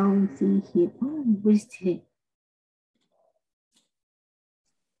erase something here. Oh, where's the...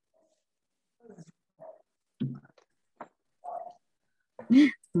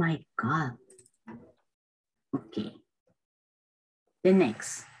 My God. Okay. The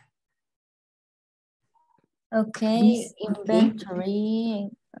next. Okay, inventory.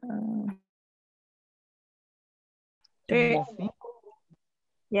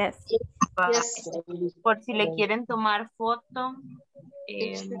 Yes. Por si le quieren tomar foto.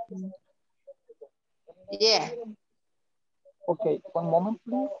 Yeah. Okay, one moment,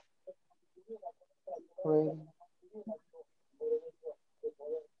 please.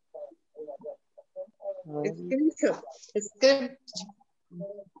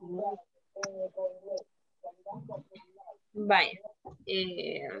 Vaya.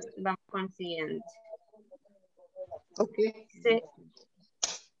 Vamos con el siguiente. Ok. Sí.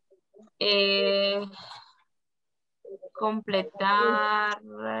 completar.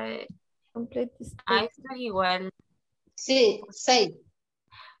 Esto es igual. Sí, say.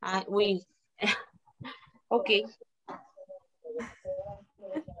 Uy. Ok.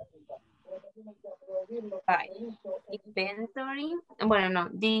 Bye. Inventory. Bueno, no.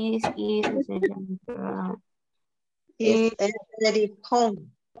 This is essential. Is already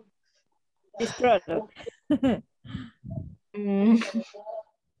home. This product.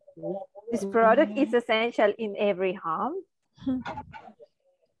 This product is essential in every home.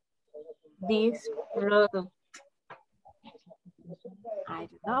 This product. I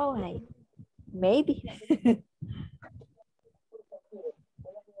don't know. Maybe.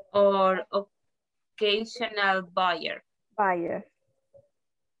 Or occasional buyer. Buyer.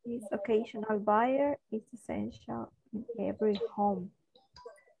 This occasional buyer is essential in every home.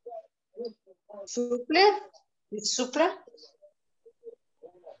 Supple. Is supple.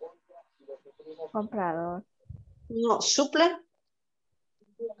 Comprador. No, supple.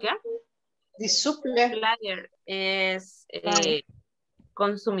 ¿Qué? The supple. Supplier es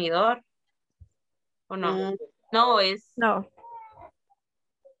consumidor. ¿O no? No, es... No.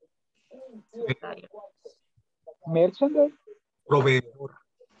 Merchandise. Proveedor.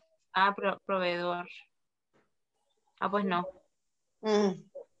 Proveedor. Pues no.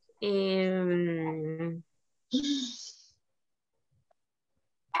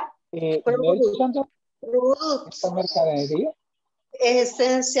 Products. Mercadería. Es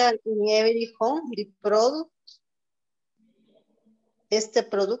essential in every home. The product. Este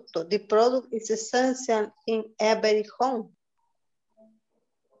producto. The product is essential in every home.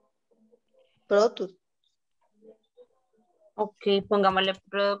 Product. Ok, pongámosle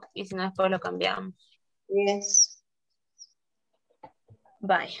product y si no después lo cambiamos. Yes.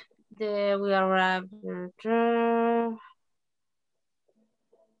 Bye. There we arrive.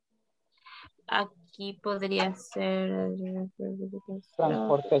 Aquí podría ser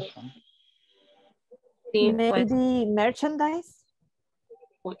Transportation. Sí, maybe pues. merchandise.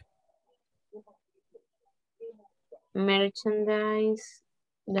 Merchandise.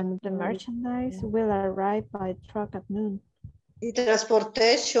 The merchandise will arrive by truck at noon. The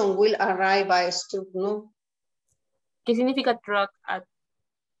transportation will arrive by truck noon. ¿Qué significa truck at?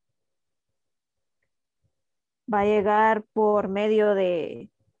 Va a llegar por medio de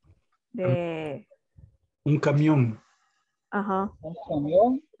un camión. Ajá. Un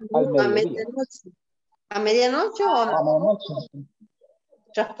camión al mediodía. ¿A medianoche o no? A medianoche.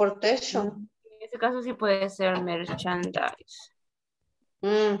 Transportation. En ese caso sí puede ser merchandise.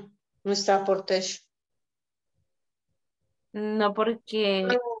 No es transportation. No, porque...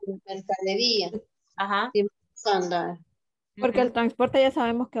 mercadería. Ajá. Porque el transporte ya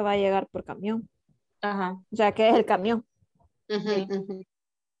sabemos que va a llegar por camión. Ajá. O sea, que es el camión. Es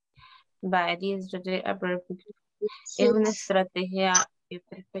una estrategia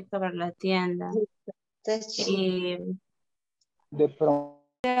perfecta para la tienda. To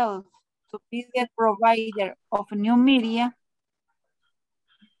be the provider of new media,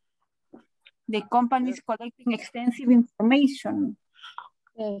 the company is collecting extensive information.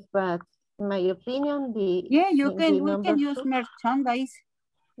 Yes, but in my opinion, we can use merchandise.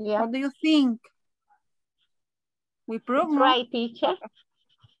 Yeah. What do you think? We prove That's right, teacher.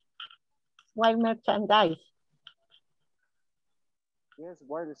 Why merchandise? Yes,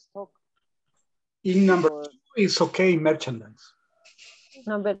 why the stock? In number 2 is okay, merchandise.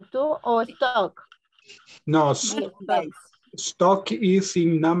 Number 2 or stock? No, stock is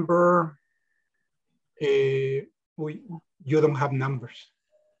in number, you don't have numbers.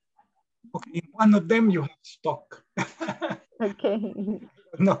 Okay, in one of them you have stock. Okay.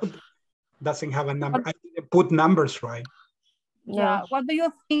 No, doesn't have a number. I didn't put numbers right. Yeah, what do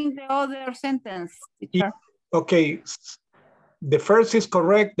you think the other sentence, teacher? Okay, the first is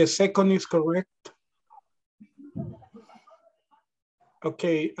correct, the second is correct.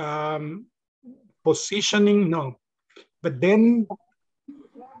 Okay, positioning, no. But then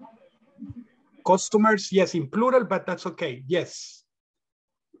customers, yes, in plural, but that's okay, yes.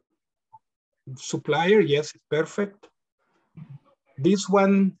 Supplier, yes, perfect. This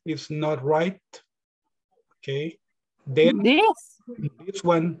one is not right. Okay, then this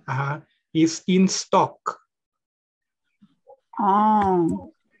one is in stock.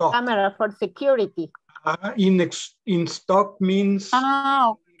 Oh, camera for security. In stock means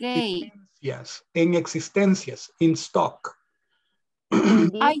okay. Yes, en existencias, in stock.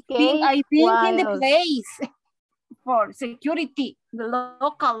 I think in the place for security, the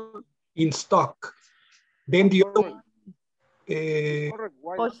local. In stock. Then the other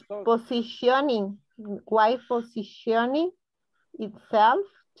positioning. Why positioning itself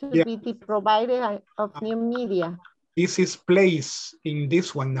to be the provider of new media? This is place in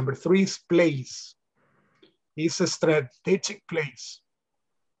this one. Number 3 is place. It's a strategic place.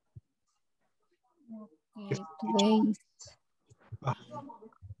 Okay, place.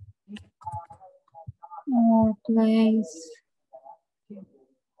 Place.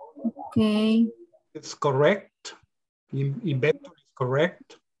 Okay. It's correct. Inventory is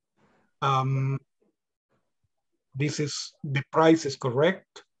correct. This is, the price is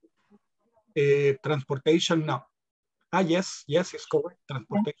correct. Transportation, no. Yes, it's correct.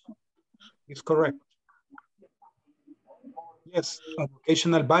 Transportation is correct. Yes,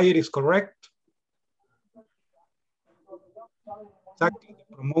 occasional buyer is correct. Exactly,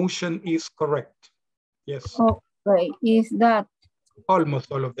 the promotion is correct. Yes. Okay, is that?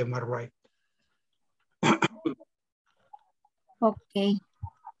 Almost all of them are right. Okay.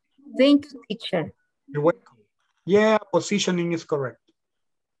 Thank you, teacher. You're welcome. Yeah, positioning is correct.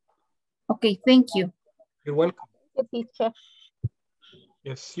 Okay, thank you. You're welcome. Thank you, teacher.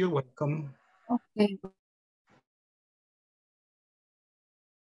 Yes, you're welcome. Okay.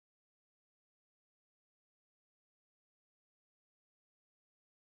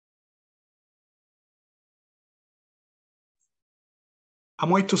 I'm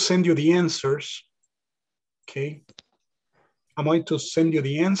going to send you the answers. Okay. I'm going to send you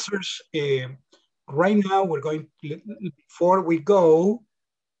the answers. Right now, we're going, before we go,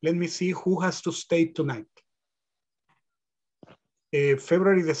 let me see who has to stay tonight.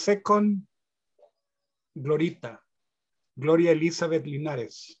 February the 2nd, Glorita. Gloria Elizabeth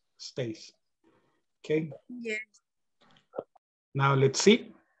Linares stays. Okay. Yes. Now let's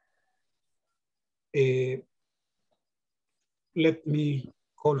see. Let me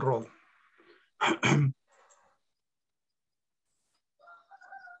call roll.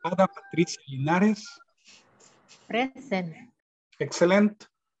 Ada Patricia Linares. Present. Excellent.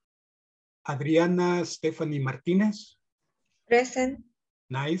 Adriana Stephanie Martinez. Present.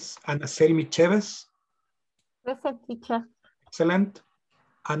 Nice. Ana Selmi Chévez. Present, teacher. Excellent.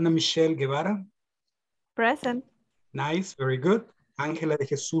 Ana Michelle Guevara. Present. Nice, very good. Ángela de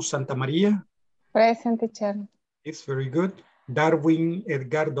Jesús Santa María. Present, teacher. It's very good. Darwin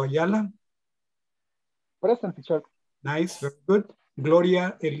Edgardo Ayala. Present, teacher. Nice, very good.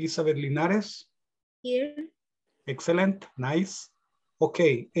 Gloria Elizabeth Linares. Here. Excellent, nice.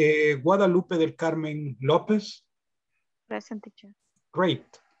 Okay, Guadalupe del Carmen López. Present, teacher.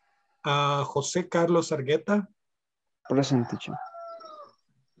 Great. José Carlos Argueta. Present, teacher.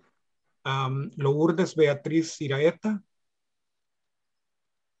 Lourdes Beatriz Iraeta.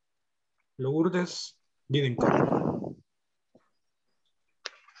 Lourdes didn't come.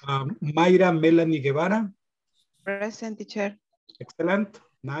 Mayra Melanie Guevara. Present, teacher. Excellent,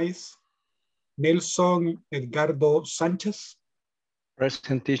 nice. Nelson Edgardo Sánchez.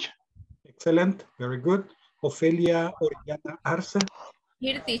 Present, teacher. Excellent, very good. Ofelia Orellana Arce.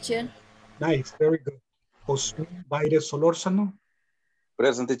 Here, teacher. Nice, very good. Josué Baire Solórzano.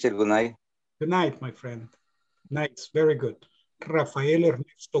 Present, teacher. Good night. Good night, my friend. Nice, very good. Rafael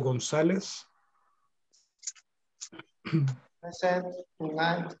Ernesto González. Present. Good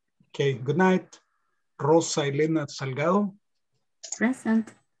night. Okay, good night. Rosa Elena Salgado.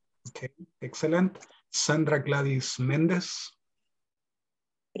 Present. Okay, excellent. Sandra Gladys Méndez.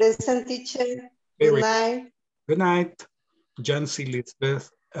 Present, teacher. Very Good night. Good night. Jancy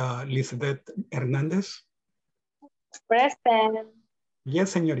Lisbeth Hernandez. Present.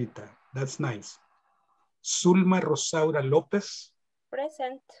 Yes, señorita. That's nice. Zulma Rosaura López.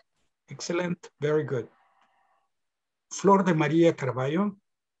 Present. Excellent. Very good. Flor de María Carballo.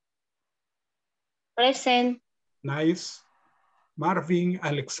 Present. Nice. Marvin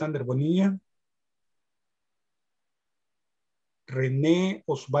Alexander Bonilla. René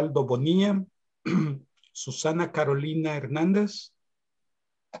Osvaldo Bonilla. Susana Carolina Hernández.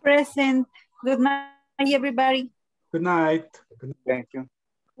 Present. Good night, everybody. Good night. Good night. Thank you.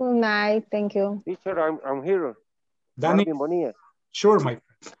 Good night. Thank you. Teacher, I'm here. Danny. Marvin Bonilla. Sure, my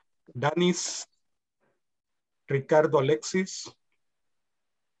friend. Danis. Ricardo Alexis.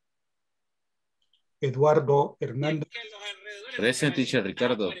 Eduardo Hernández. Present, teacher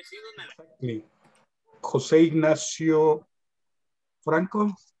Ricardo. Exactly. José Ignacio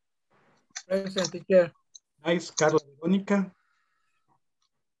Franco. Present, teacher. Nice. Carla Verónica.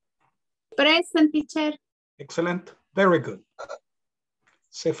 Present, teacher. Excellent. Very good.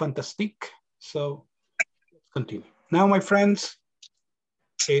 C'est fantastique. So let's continue. Now, my friends,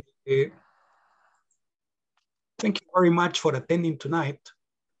 thank you very much for attending tonight.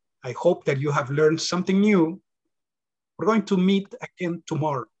 I hope that you have learned something new. We're going to meet again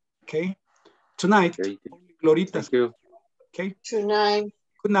tomorrow, okay? Tonight, Glorita. Thank you. Okay? Tonight.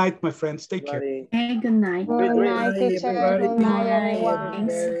 Good night, my friends. Take care. Hey, good night. Good night, teacher. Good night, everyone.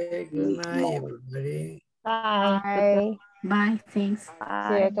 Good night, everybody. Bye. Bye, thanks.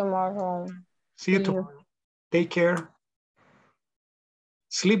 See you tomorrow. See you tomorrow. Take care.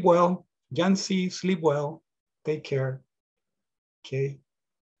 Sleep well. Jancy, sleep well. Take care. Okay.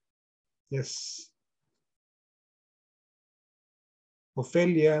 Yes.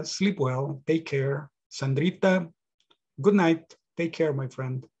 Ophelia, sleep well. Take care. Sandrita, good night. Take care, my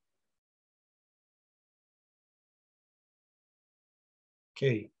friend.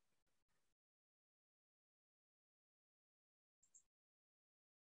 Okay.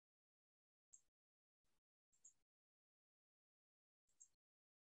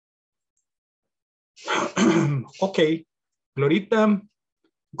 Okay. Glorita,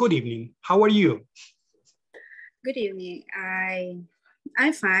 good evening. How are you? Good evening. I'm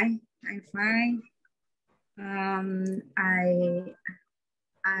fine. I'm fine.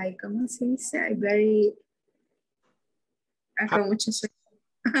 ¿Cómo se dice? I'm very, con mucho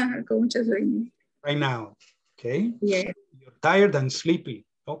sueño. Con mucho sueño. Right now. Okay. Yeah. You're tired and sleepy.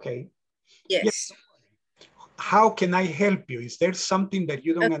 Okay. Yes. How can I help you? Is there something that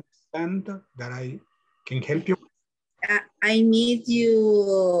you don't understand that I can help you? I need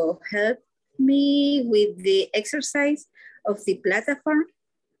you help me with the exercise of the platform.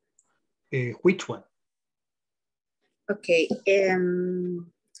 Which one? Okay.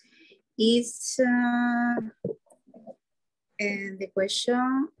 It's the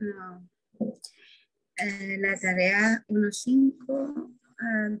question, no. La tarea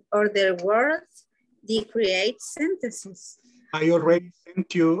 1.5, order words, the create sentences. I already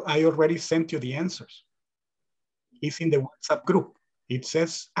sent you the answers. It's in the WhatsApp group. It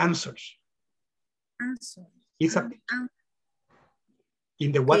says answers. Answers. It's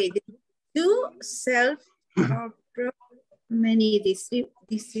in the WhatsApp. Okay. Do self many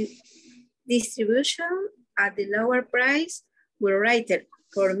distribution at the lower price will write it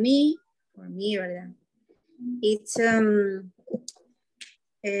for me, ¿verdad? It's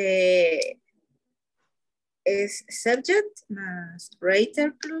is subject más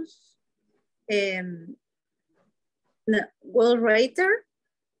writer plus well writer,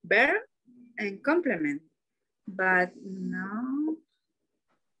 verb, and complement. But no.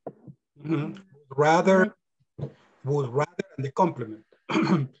 Mm-hmm. Would rather than the complement.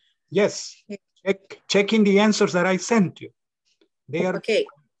 Yes. Checking the answers that I sent you. They are okay.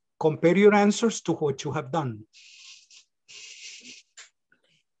 Compare your answers to what you have done.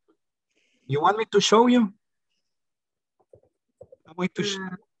 You want me to show you? I'm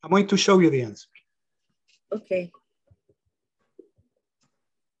going to show you the answer. Okay.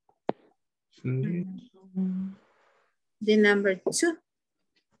 The number 2.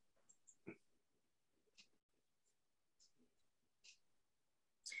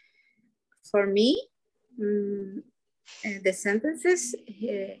 For me, the sentences,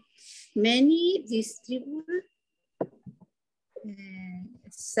 many distribute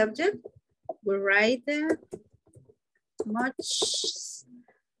subject will write much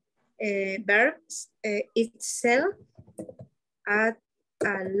verbs itself at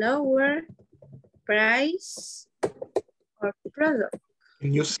a lower price or product.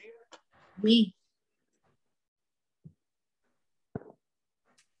 Can you see it? Me.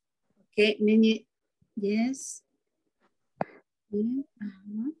 Okay, many, yes. Yeah,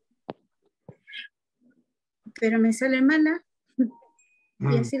 pero me sale mala.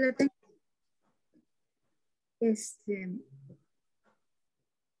 Y así la tengo.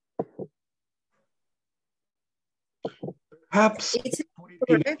 Perhaps put it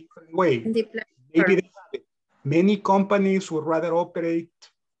in a different way. Maybe many companies would rather operate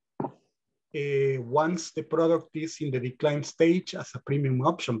once the product is in the decline stage as a premium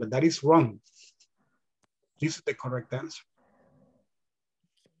option, but that is wrong. This is the correct answer.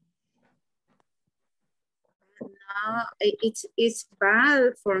 No, it's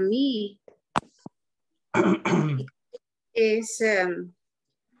bad for me. It's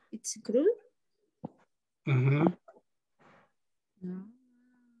crude. Mm-hmm. No.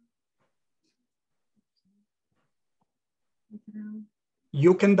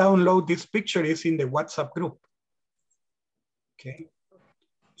 You can download this picture. It's in the WhatsApp group. Okay.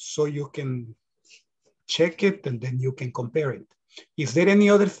 So you can check it and then you can compare it. Is there any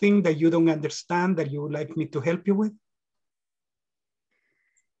other thing that you don't understand that you would like me to help you with?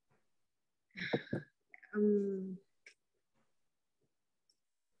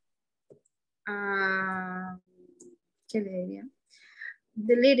 ¿Qué le diría?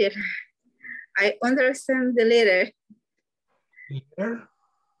 The leader. I understand the leader. Leader?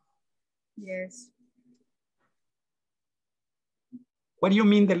 Yes. What do you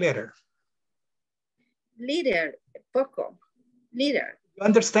mean the letter? Little, poco, little. You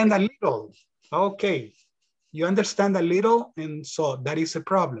understand a little. Okay. You understand a little, and so that is a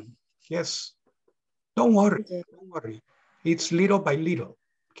problem. Yes. Don't worry. Okay. Don't worry. It's little by little.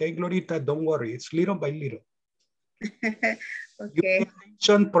 Okay, Glorita, don't worry. It's little by little. Okay. You pay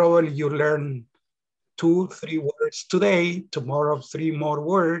attention, probably you learn 2, 3 words today, tomorrow 3 more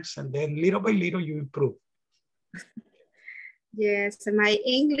words, and then little by little you improve. Yes, my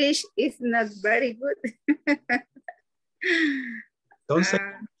English is not very good. Don't say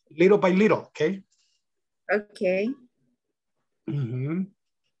little by little, okay? Okay.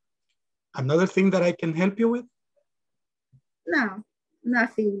 Another thing that I can help you with? No,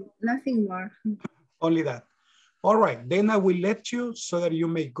 nothing more. Only that. All right, then I will let you so that you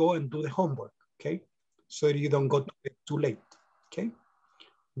may go and do the homework, okay? So that you don't go to bed too late, okay?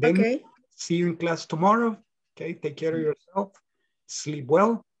 Then see you in class tomorrow, okay? Take care of yourself, sleep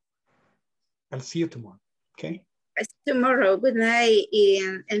well. I'll see you tomorrow, okay? Tomorrow, good night,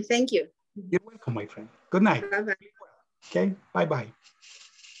 and thank you. You're welcome, my friend. Good night. Bye-bye. Okay, bye-bye.